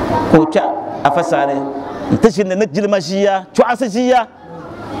ko cha afasare tashin ne jilma jiya to asajiya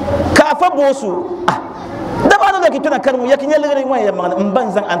ka fa bosu da ba da kituna karmu yakin yelgare wai yamma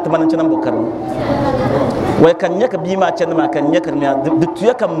mbanzan antamanan canan bokarmu wai kan yaka bima can ma kan yaka ne duk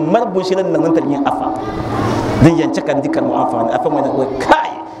ya kan marbun shi nan nan talmin afa din yance kan dikar mu afa afa mai wai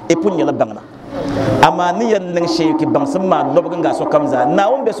kai e punya la bangna amma ni yan nan shi ki bang sun ma lobgan ga so kamza na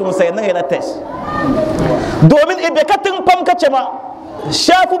won be sun sai nan yana test domin e be katin pam kace ma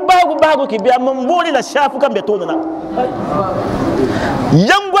shafu bagu ki biya mun boli la shafu kan be tona na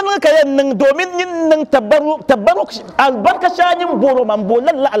yangon ka yan nan domin yin nan tabaruk albarka shanin boro man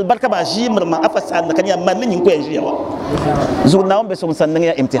bolan la albarka ba shi murma afasa da kan ya man nin ko yan yawa zurna on be sun sannan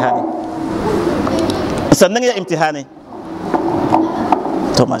ya imtihani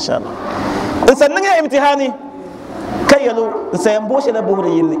to masha Allah sannan ya imtihani kai yalo sayan boshe na buhur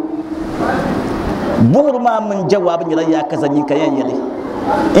yin ne buhur ma mun jawabin ya kazanyin kayan yale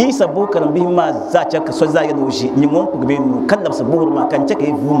isa bukar bi ma za ta ka so za ya doshi ni mon ku be nu kan da buhur ma kan take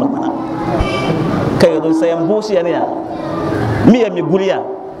yi vuma mana kai don sayan boshi ya ne ya mi guriya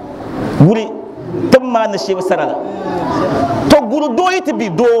guri tamma na shewa sarala to guru do yiti bi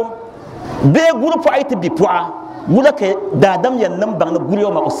do be guru fa yiti bi pu'a gula ke dadam yan nan bang na guri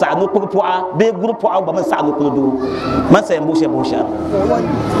ma usanu ku pu'a be guru pu'a ba man sa'anu ku do man sayan boshi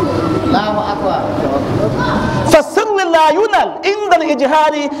Allahu akbar fasir la yunal inda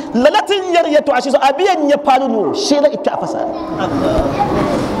al-ijhari lalatin yariyatu ashizu abiyan ya faluno shi la ita afasa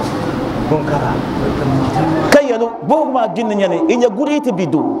kai yalo bo ma ginnin yana in ya guri ta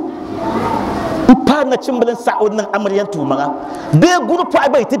bido pa na cimbalin sa'ud nan amaryan tumara be guru pa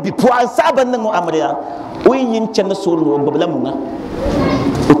bai ta bi puan saban nan amarya uyin yin can na solo bablan mun na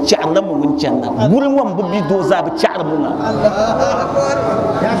uci Allah mun can na gurin wan bu bido za bi char mun na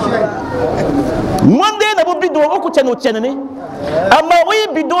mon de na bu bido ku can o can ne amma uyi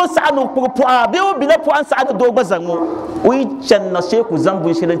bido sa'anu pu'a be o bila puan sa'adu do bazan mu uyi can na sheku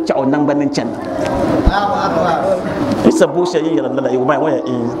zambun shirin chao nan banin can Allahu akbar isa bu shayi ya Allah yau mai waya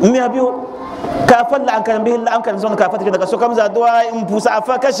ni abiyo kafan la an kan bihi la an kan zon kafata daga so kamza duwa in fusa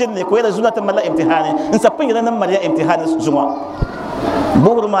afa kashin ne ko yana zunatan malla imtihani in saffin yana nan malla imtihani zuma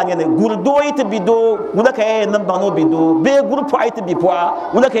bugur ma ne gurdo ita bido wala kay nan bano bido be gurpo ita bi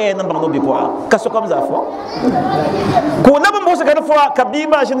poa wala kay nan bano bi poa ka so kamza fo ko na ban bosa kan fo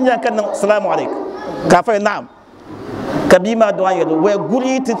kabima shin yan kan assalamu alaikum kafa na'am kabima do ayo we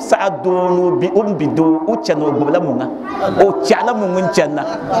guri ti sa'adonu bi bido o chano bobla munga o chala mungun channa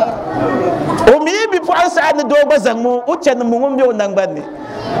o mi bi fu sa'ad do bazanmu o chano mungun bi o nangbanni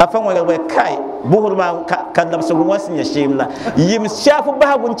afan wa we kai buhur ma kan lam so wasin ya shimla yim shafu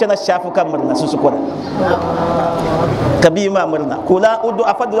bahagun chana shafu kan murna su ko kabima murna kula udu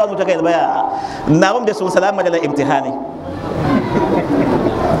afadu la mutaka baya na wam de sun salama da imtihani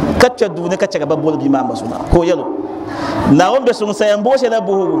kacca dune kacca ga babbol bi ma masuna ko yalo na wambe sun sayan boshe na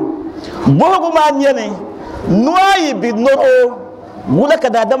buhugu ma nyane nuayi bi noro wula ka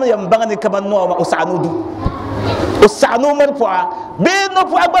da dam yam bangani kaman no ma usanudu usanu mar poa be no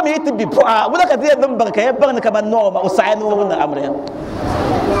poa ba mi ti bi poa wala ka dia dum barka ya barna ka ban no ma usanu na amre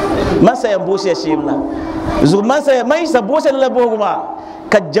man sa yambo shi shimna zu man sa mai sa bo shi la bo ma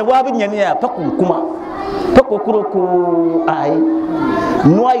ka jawabin yaniya fakun kuma fako kuro ko ai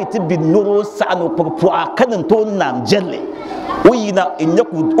no ay ti bi no sanu poa kanin to nam jelle uyina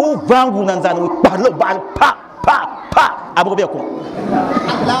inyaku o vangu nan zanu parlo bal pa abu be ko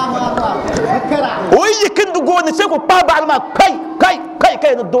Allahu akbar oyi kin du go ni se ko pa bal ma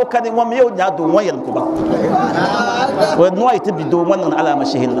kai no do kan mo meyo nya do wayan ko ba wa no ay ti bi do wannan alama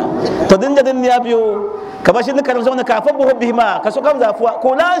shihilla to din da din ya biyo ka bashi ni karam zauna ka fa bo bihima ka so kam za fuwa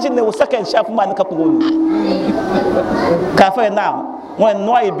ko lan shin ne usakan shafu ma ni ka ko ni ka fa na mo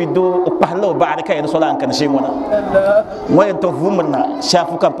no ay bi do parlo ba da kai no solan kan shi wona wayan to vumna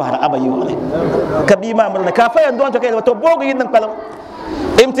shafu kan fara abayi wala ka bi ma murna ka fa yan don to kai to bogo yin nan kalam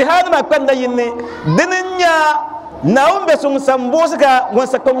imtihan ma kan da yin ne dininya naum be sung sambo saka wan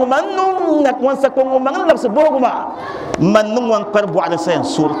sakon mannu nak wan sakon mannu labs bogo ma mannu wan par bo ala sayan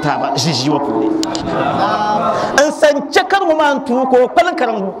surta ba jiji wa puli an san chakar mu man tu ko kalan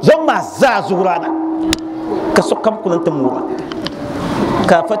karam zama za zurana ka so kam kunan tamura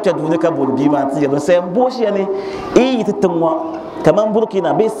ka fatta duni ka bol bi ma ti sayan bo shi ne yi titanwa kaman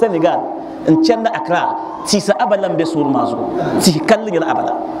Burkina be Senegal in can na Accra ti sa abalan be sur mazu ti kallin yana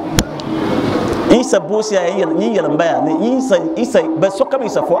abala isa bosi ya yin yalan baya ne isa ba so kam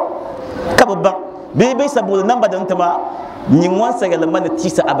isa fo ka babban be sa bol namba da ntama nyin wan sa yalan man ti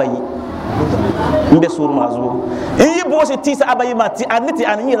sa abayi mbe sur mazu in yi bosi ti sa abayi ma ti aniti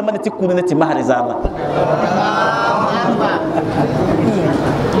an yalan man ti kunu ne ti maharizama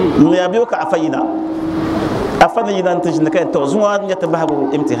ya biyo ka afayina afana yinan tijin kai to zuwa ya tabahu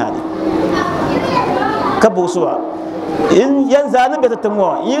imtihani kabusuwa in yan zani be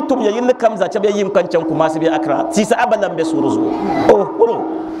tatamwa yitum ya yin kam za ta be yin kancan kuma su be Accra ti sa abalan be suruzu oh uro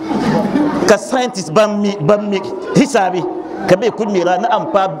ka scientist bammi hisabi ka be kun mira na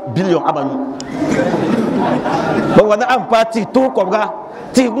amfa billion abanu ba wani amfa ti to ko ga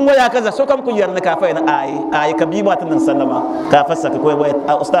ti kuma ya kaza so kam kun yarna ka fa na ai ka bi ba tan sallama ka fassa ka koyi wai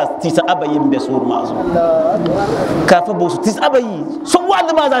ustaz ti sa abayin be sur mazu ka fa bosu ti abayi so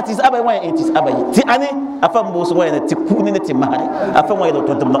wanda ma za ti abayi wai ti abayi ti ani afan bosu wai na ti kuni ne ti mahari afan wai to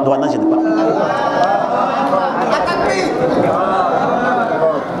da wannan shi ba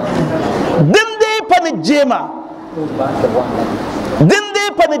dinde pan jema dinde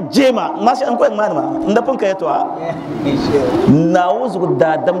pan jema mashi an koyi manama inda fun kai to na wuzu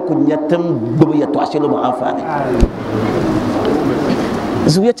da dam kunyatin dubu ya to ashilu mu amfani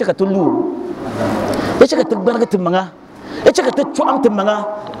zuya cika tullu ya cika tabbarga timanga ya cika taccu am timanga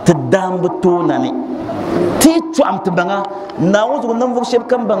tadambu tonane ti cu am timanga na wuzu nan vu sheb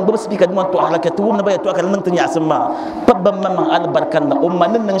kan bang bu speaker dum to halaka tu na baya to akal nan tin yasimma pabban man albarkan na umma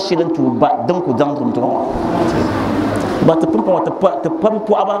nan shirin tu ba dan ku dan dum to ba ta pumpa ta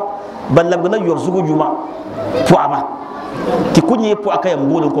pampu aba ballam na yor zugu juma pu aba ti kunye pu akaya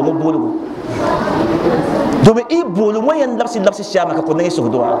mbulu ko mo bulu domin i bolu wayan lapsi shama ka ko ne su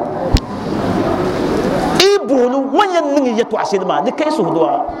duwa i bolu wayan nin ya to asir ma ni kai su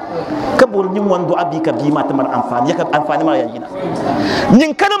duwa ka bolu nin wando abi ka bi ma tamar amfani ya ka amfani ma yayina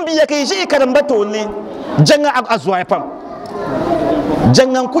nin karam bi ya kai shi karam bato ne janga azwa ya fam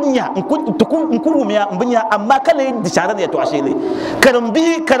jangan kunya nkunya mbunya amma kala yin dishara ne to ashele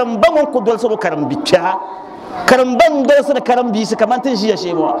karambi karamban ko dol so karambi kya karamban dol so karambi su kamantin shi ya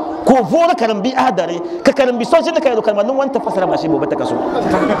shebo ko vora karambi adare ka karambi so shi ne kai kalman wanta fasara ma shebo bata kaso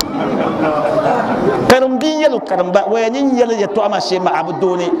karambi yalo karamba wayanin yalo ya to ama shema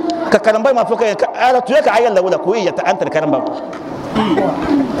abdo ne ka karamba ma foka ka ala to ya ka ayalla wala ko ya ta antar karamba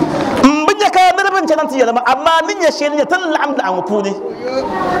ka narban canan ti yalama amma nin ya sheli ya tan la'am da an wufuni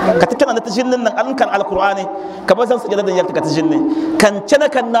ka tikana da tijinnin nan an kan alqur'ani ka bazan sajada da yarta ka tijinni kan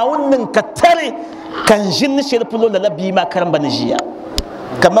cana kan nawun nin ka tare kan jinni shel pulo la labi ma karan banijiya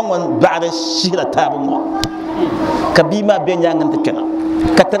kaman wan ba'da shira tabun wa ka bi ma ben yangan tikana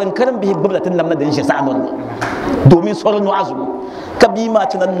ka taran karan bi biblatin lamna da shi sa'an domin sauran azu ka bi ma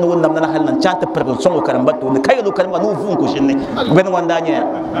cinan no nam na halnan chanta parbon songo karam batto ne kayo karam no fun ko shinne ben wanda nya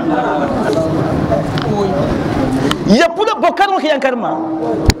ya pula bokar mo kiyan karma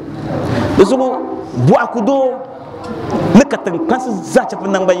yusugo Boakudoor ne katan pas za ta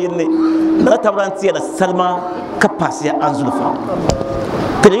nan bayinne na tabran tiya da salma kapasiya anzulfa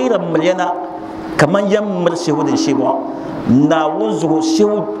kirira milyana kaman yam mal shehudin shebo na wuzu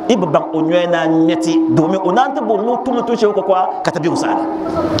shehu ibban onywena nyeti domin onanta bolu tumutu shehu kwa katabi usana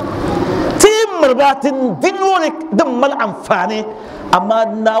tim marbatin dinyorik din mal amfani amma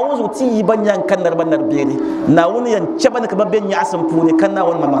nawun zo ti banyan kan narban narbere nawun yan chaban ka babben ya asan pune kan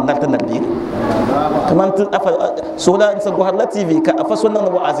nawun mamman nar tan narbere kaman tun afa sola sa goharla tv ka afa sunan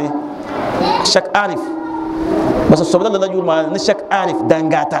wa'azi Sheikh Arif basa sobda la yurma ni Sheikh Arif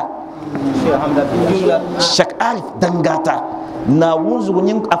dangata Sheikh Arif dangata nawun zo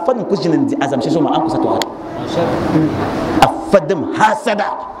nyin afan ku jinin di azam shi so ma an kusa to afadim hasada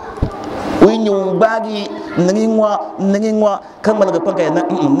winyo bagi ningwa kan malaga panka na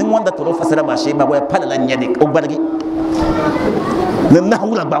ningwa da toro fasara ba shi ba waya palalan yade o bargi nan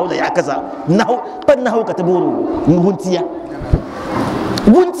nahula ba wala ya kaza nahu ban nahu ka taburu huntiya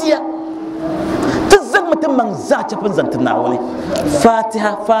tazan mutum man za ta fin zantana wani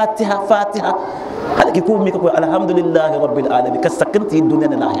fatiha hada ki ko mi ko alhamdulillahi rabbil alamin kasakanti dunya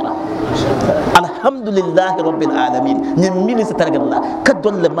na lahira alhamdulillahi rabbil alamin nyim mili sa targalla ka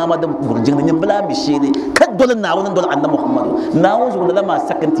dolle mama dam burjin nyim bla mi shede ka dolle na wona dolle annabi muhammadu na wonzo wala ma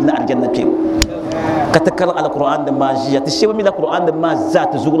sakanti na aljanna pe ka takal alquran da majiya ta shewa mi alquran da ma za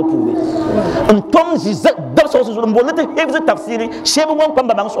ta zugro pure en tom ji da so so mbolle ta hifz tafsiri shewa won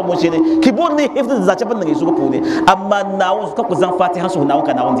kwamba ma so mo shede ki bon ne hifz za ta ban ne zugro pure amma na wonzo ka ku zan fatiha so na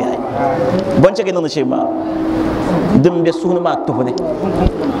wonka na won di hay bon ce no shema dimbe sunu ma tofne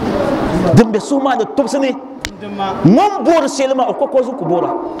dimbe suma da tofsene mon bor selma o ko zu ku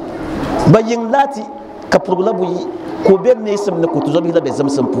bora bayin lati ka proglabu yi ko be ne sam ne ko to zobi la be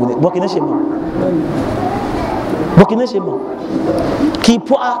zamsam pune bokina shema ki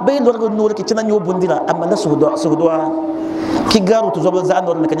po a be lorgo nor ki cinan yo bundira amma na suhdo ki garu to zobi za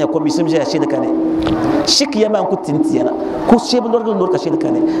nor ne kanya ko misim je shi da kane Sheikh yama ku tintiyana ko shebul lorgo nor ka shi da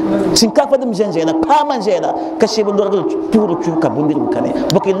kane shinkafa dum jenjena paman jena ka shebul lorgo puru chu ka bundiru kane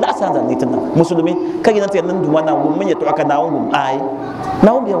bokin la san zan nitina musulmi kai nan tayan nan duma na mun ya to aka na wum ai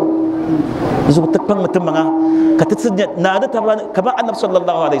na wum yawo zuwa takpan mutum manga ka tsinya na da taban ka ba annabi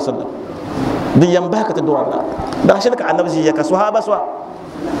sallallahu alaihi wasallam din yamba ka ta duwa da shi ka annabi ya ka sahaba swa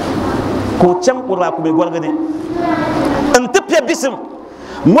ko can kura ku be golgade an tafiya bisim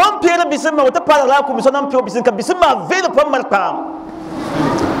mon pere bisim ma wata fara la ku mi sonan pere bisim ka bisim ma vele pam malpam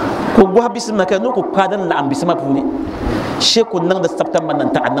ko gwa bisim na ka no ko padan la am bisim ma puni sheku nan da september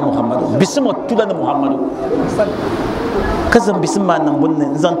nan ta annabi muhammadu bisim wa tulana muhammadu kazan bisim ma nan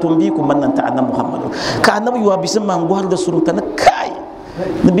bunne zan tumbi ku man nan ta annabi muhammadu ka annabi yuwa bisim ma gwar da suruta na kai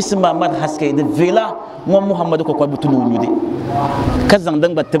da bisim ma man haske da vela mu muhammadu ko butulu nyude kazan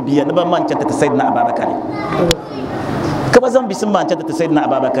dan ba tabiya na ba man ta sayyidina abubakar ka ba zan bisim ma ta sayyidina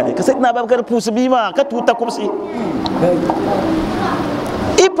abubakar ka sayyidina abubakar pusu bima ka tuta kursi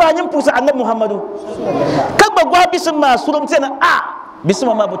ipanyin pusu annabi muhammadu ka ba gwa bisim ma surum tena bisim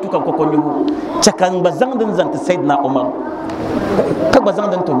ma butukan ko konyu cakan bazang dan zan ta sayyidina umar ka bazang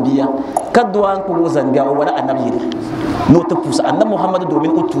dan tumbiya ka duwan ko zanga wala annabi no ta pusa annabi muhammadu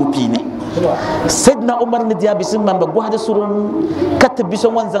domin utupi ne sayyidina umar ne dia bisim man bagwa da surun ka tabison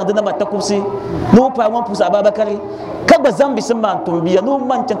wan zang dan mata kursi no pa wan pusa ababakar ka bazang bisim man tumbiya no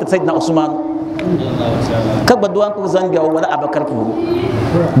man canta sayyidina usman ka duwan ko zanga wala abakar ko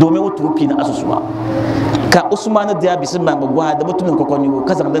domin utupi na asusuma ka usman dia bisim man bagwa da mutumin ko konyo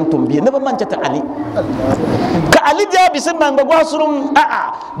ka zang dan tumbiya ne ba man canta ali ka ali dia bisim man bagwa surun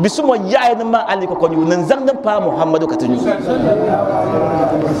bisim wa ya ne ma ali ko konyo nan zang dan pa muhammadu ka tunyu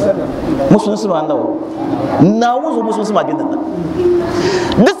musulun sima ndawo na wuzo musulun sima dinna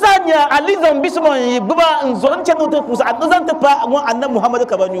disanya ali zan bismo buba nzo nche no to kusa zan ta pa wa annabi muhammadu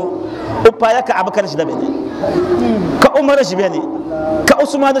ka banyu o pa ya ka abakar shi da bene ka umar shi bene ka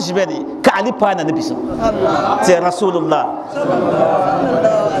usman shi bene ka ali pa na nabi sai rasulullah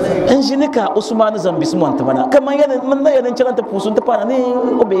in shi ne ka usman zan bismo ta bana kaman yana man yana ciran ta fusun ta pa ne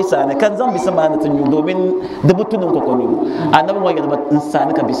o be isa ne kan zan bismo na tunyu domin da butunin ko konyu annabi wa ga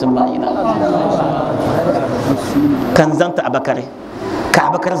insani ka bismo ina kan zanta abakare ka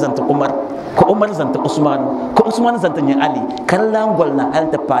abakar zanta umar ko umar zanta usman ko usman zanta nyen ali kan langol na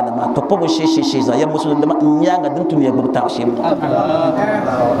alta pana ma to pobo she za ya musulun da nyanga din tun ya gurta she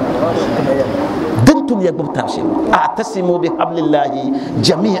din tun ya gurta she atasimu bi hablillahi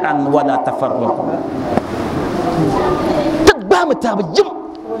jami'an wala tafarraqu tabba mutabajim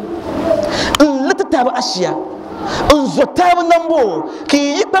in latata ashiya in zota nambo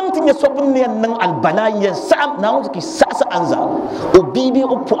ki yibang tinya sobun ne nan albalayan sa'am na wuki sa'sa anza o bibi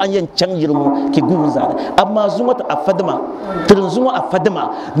o pu anyan can yirmu ki gunza amma zuma ta afadma tirin zuma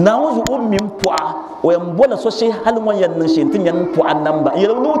afadma na wuzu o min pu o yan bola so shi halin wanyan nan shi tin yan pu annan ba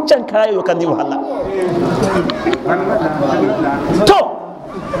yiro no can kayo kan di wahala to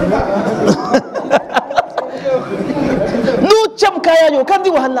no cham kaya yo kan di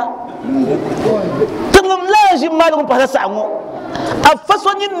wahala tangam la jim malum pa sa'ngo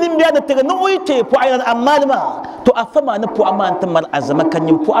afaso nyin nimbiya da tega no uite po ayan amalma to afama na po aman tamar azama kan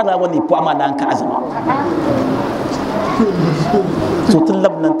yin po ala wani po amana ka azama so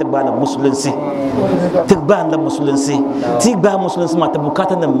tilab nan tibala musulunci tibban la musulunci tibba musulunci ma ta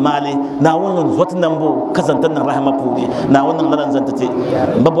bukata nan mali na wannan zuwa nan bo kazantan nan rahama pudi na wannan laran zantate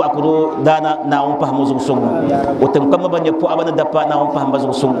babu akuro dana na won fahamu zu sungu wotan kam ban ya po abana dappa na won fahamu zu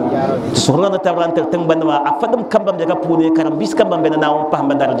sungu so rana tabran tan ban ma afadum kambam daga pudi karam bis kambam ben na won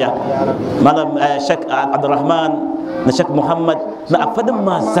fahamu daraja malam Sheikh Abdul-Rahaman na Sheikh Muhammad na afadum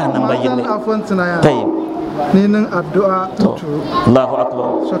ma zanan bayyane tayyib ni nan addu'a to Allahu akbar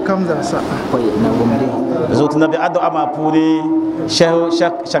so kam za sa zut nabi addu'a ma puri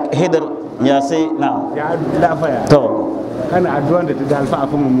shak hidr ya sai na ya lafiya to kana addu'a da ta alfa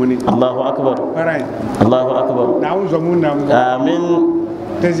afan mumuni Allahu akbar farai Allahu akbar na un zamun na amin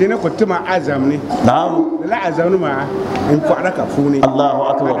ta zina ko tuma azam ne na'am la azam ma in ko aka funi Allahu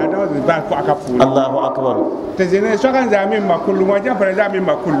akbar da ba ko aka funi Allahu akbar ta zina so kan zamin ma kullu ma jan fara zamin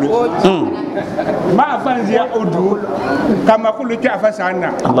ma kullu ma fan ziya udu kama kullu ki afa sanna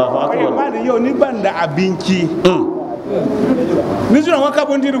Allahu akbar ma da yau ni banda abinci ni zuwa waka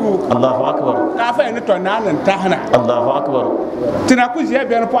bon dirgu Allahu akbar ka fa ni to nan ta hana Allahu akbar tina ku ziya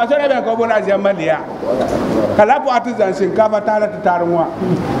biyan po asara biyan ko bona ziya maliya kala po atu zan sin ka fa tara ta tarunwa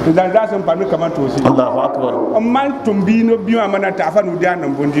zan za sun fami kaman to si Allahu akbar amma tumbi no biwa mana ta fa nu dia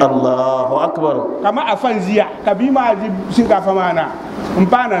nan bon dirgu Allahu akbar kama afan ziya ka bi ma ji sin ka fa mana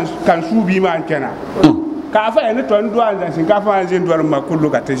mpana kan su bi ma kenan ka fa yana to ndo an zan ka fa zin duwar ma kullu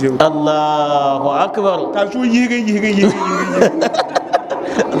ka ta shewu Allahu akbar kan su yigi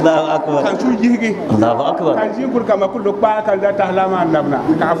Allahu akbar kan su yigi Allahu akbar kan ji kur kama kullu ba kan da ta halama annabna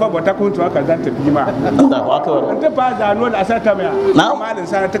ka fa bata kun to ka zan ta bi ma Allahu akbar an ta ba da no da asata mai na'am malin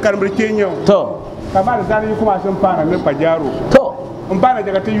sana ta karmar kenyo to kama da zani kuma sun fara ne pajaro to in ba na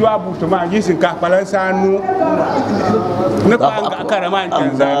daga ta yuwa buta ma yi sin ka falan sanu na ba an ga karama an kan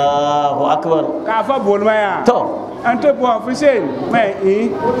zani Allahu akbar ka fa bol maya to an ta bo ofisel mai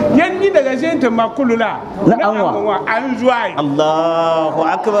yan ni daga sen ta makulula na anwa an zuwai Allahu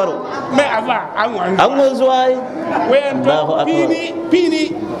akbar mai afa an an zuwai wayan to Allahu akbar pini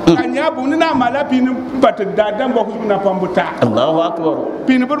kan ya bu ni na mala pini bata da dan bo ku na pambuta Allahu akbar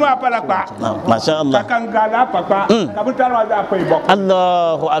pini bur ma pala kwa masha Allah kan gala papa ka butar wa za pa ibo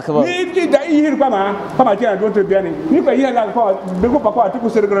Allahu akbar ni ki da ihir kama kina don to biani ni ko ihir la ko be ko papa ti ku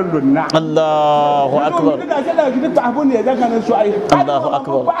sergran donna Allahu akbar da da ki ta abun ne da kan su ai Allahu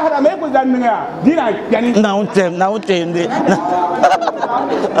akbar ba hara mai ko zan nga dina yani na unte ndi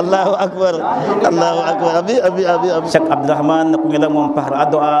Allahu akbar Allahu akbar abi Sheikh Abdul-Rahaman na kungela mo pahar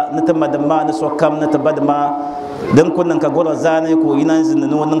addu'a na tamadama na sokam na tabadama dan kunnan ka gora zane ko inan zin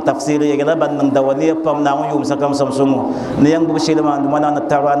no nan tafsiri ya gala ban nan dawani pam na won yum sakam samsumu ne yang bu shilma nduma na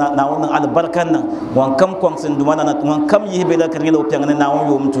tarana na won albarkan nan wan kam kon sin nduma na wan kam yi be da kan gelo pyang na won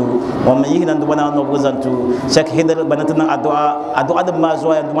yum tu wan yi nan nduma na no buzantu Sheikh hidar banatan addu'a da ma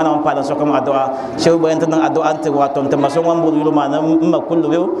zuwa nduma na pala sokam addu'a shew bayan tan addu'a ante waton ta maso wan bu yulma na ma kullu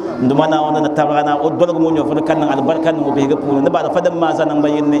be nduma na won na tarana o dolgo mo nyo fur kan albarkan mo be ga pu ne ba da fadan ma zanan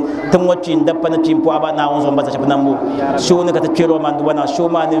bayin ne tun wacce ndappa na cimpo aba na won zo ba ta nambo shoni ka ta kero man duwana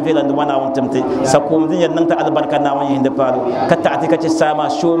shoma ne vela duwana on temte sakum din yan ta albarka na won yinde faru ka ta ati ka ci sama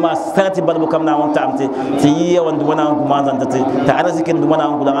shoma sanati balbu kam na won tamte ti yiya wan duwana on kuma zan tate ta arzikin duwana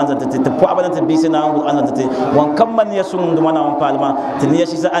on gulan zan tate ta po abadan ta bisi na on gulan zan tate wan kam man ya sun duwana on palma tin ya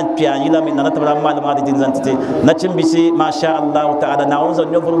shi sa an piya yila min na ta bala malama din zan tate na cin bisi masha Allah ta'ala na won zan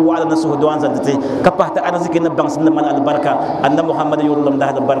yofur wa na su duwan zan tate ka fa ta arzikin na bangsin man albarka annabi Muhammad yurulum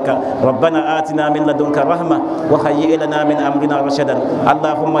da albarka rabbana atina min ladunka rahma وهيئ لنا من امرنا رشدا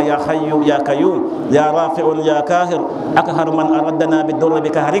اللهم يا حي يا قيوم يا رافع يا قاهر اقهر من اردنا بالضر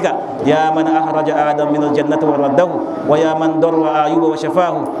بقهرك يا من اخرج ادم من الجنه ورده ويا من ضر ايوب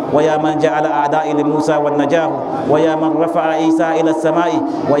وشفاه ويا من جعل اعداء لموسى والنجاه ويا من رفع عيسى الى السماء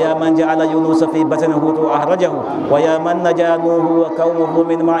ويا من جعل يونس في بطن حوت واخرجه ويا من نجا نوح وقومه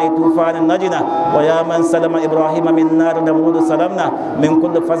من ماء طوفان النجنه ويا من سلم ابراهيم من نار نمرود سلمنا من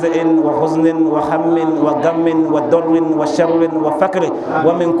كل فزع وحزن وهم وغم والضر والشر والفقر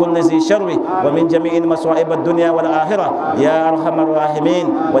ومن كل ذي شر ومن جميع مصائب الدنيا والآخرة يا أرحم الراحمين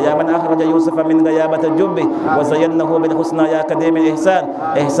ويا من أخرج يوسف من غيابة الجب وزينه بالحسنى يا قديم الإحسان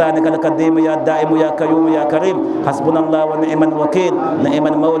إحسانك القديم يا دائم يا قيوم يا كريم حسبنا الله ونعم الوكيل نعم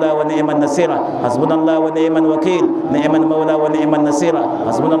المولى ونعم النصير حسبنا الله ونعم الوكيل نعم المولى ونعم النصير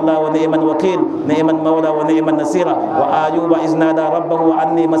حسبنا الله ونعم الوكيل نعم المولى ونعم النصير وأيوب إذ نادى ربه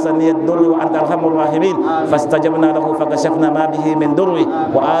عني مسني الضر وأنت أرحم الراحمين فاستجبنا له فكشفنا ما به من ضر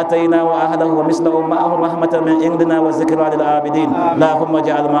وآتينا وأهله ومثله معه رحمة من عندنا وذكرى للعابدين اللهم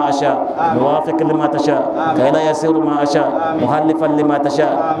اجعل ما أشاء موافق لما تشاء كي لا يسير ما أشاء مخلفا لما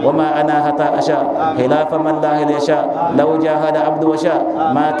تشاء وما أنا حتى أشاء خلاف من لا يشاء لو جاهد عبد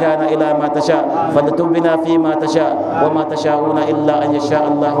وشاء ما كان إلى ما تشاء فلتب بنا فيما تشاء وما تشاءون إلا أن يشاء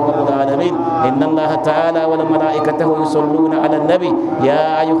الله رب العالمين إن الله تعالى وملائكته يصلون على النبي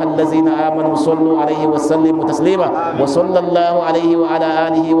يا أيها الذين آمنوا صلوا عليه وسلموا تسليما وصلى الله عليه وعلى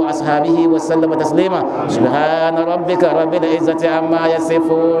آله وأصحابه وسلم تسليما سبحان ربك رب العزة عما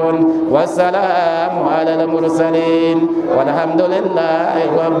يصفون والسلام على المرسلين والحمد لله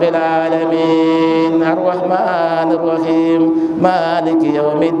رب العالمين الرحمن الرحيم مالك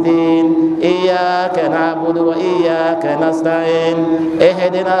يوم الدين إياك نعبد وإياك نستعين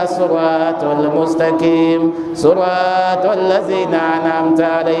اهدنا الصراط المستقيم صراط الذين أنعمت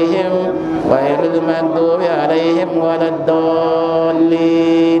عليهم غير المغضوب عليهم ولا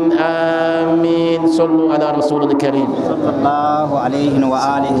الضالين آمين صلوا على رسول الكريم صلى الله عليه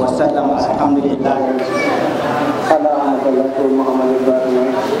وآله وسلم الحمد لله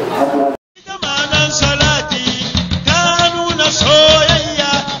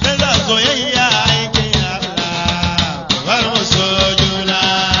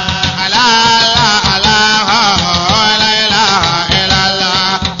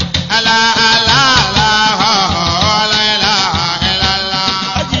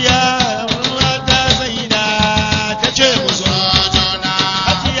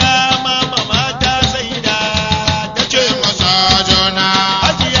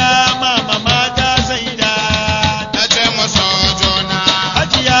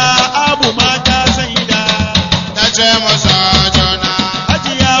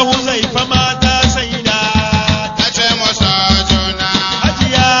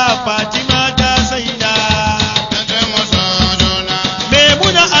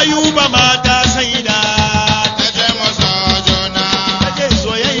Ayuba mata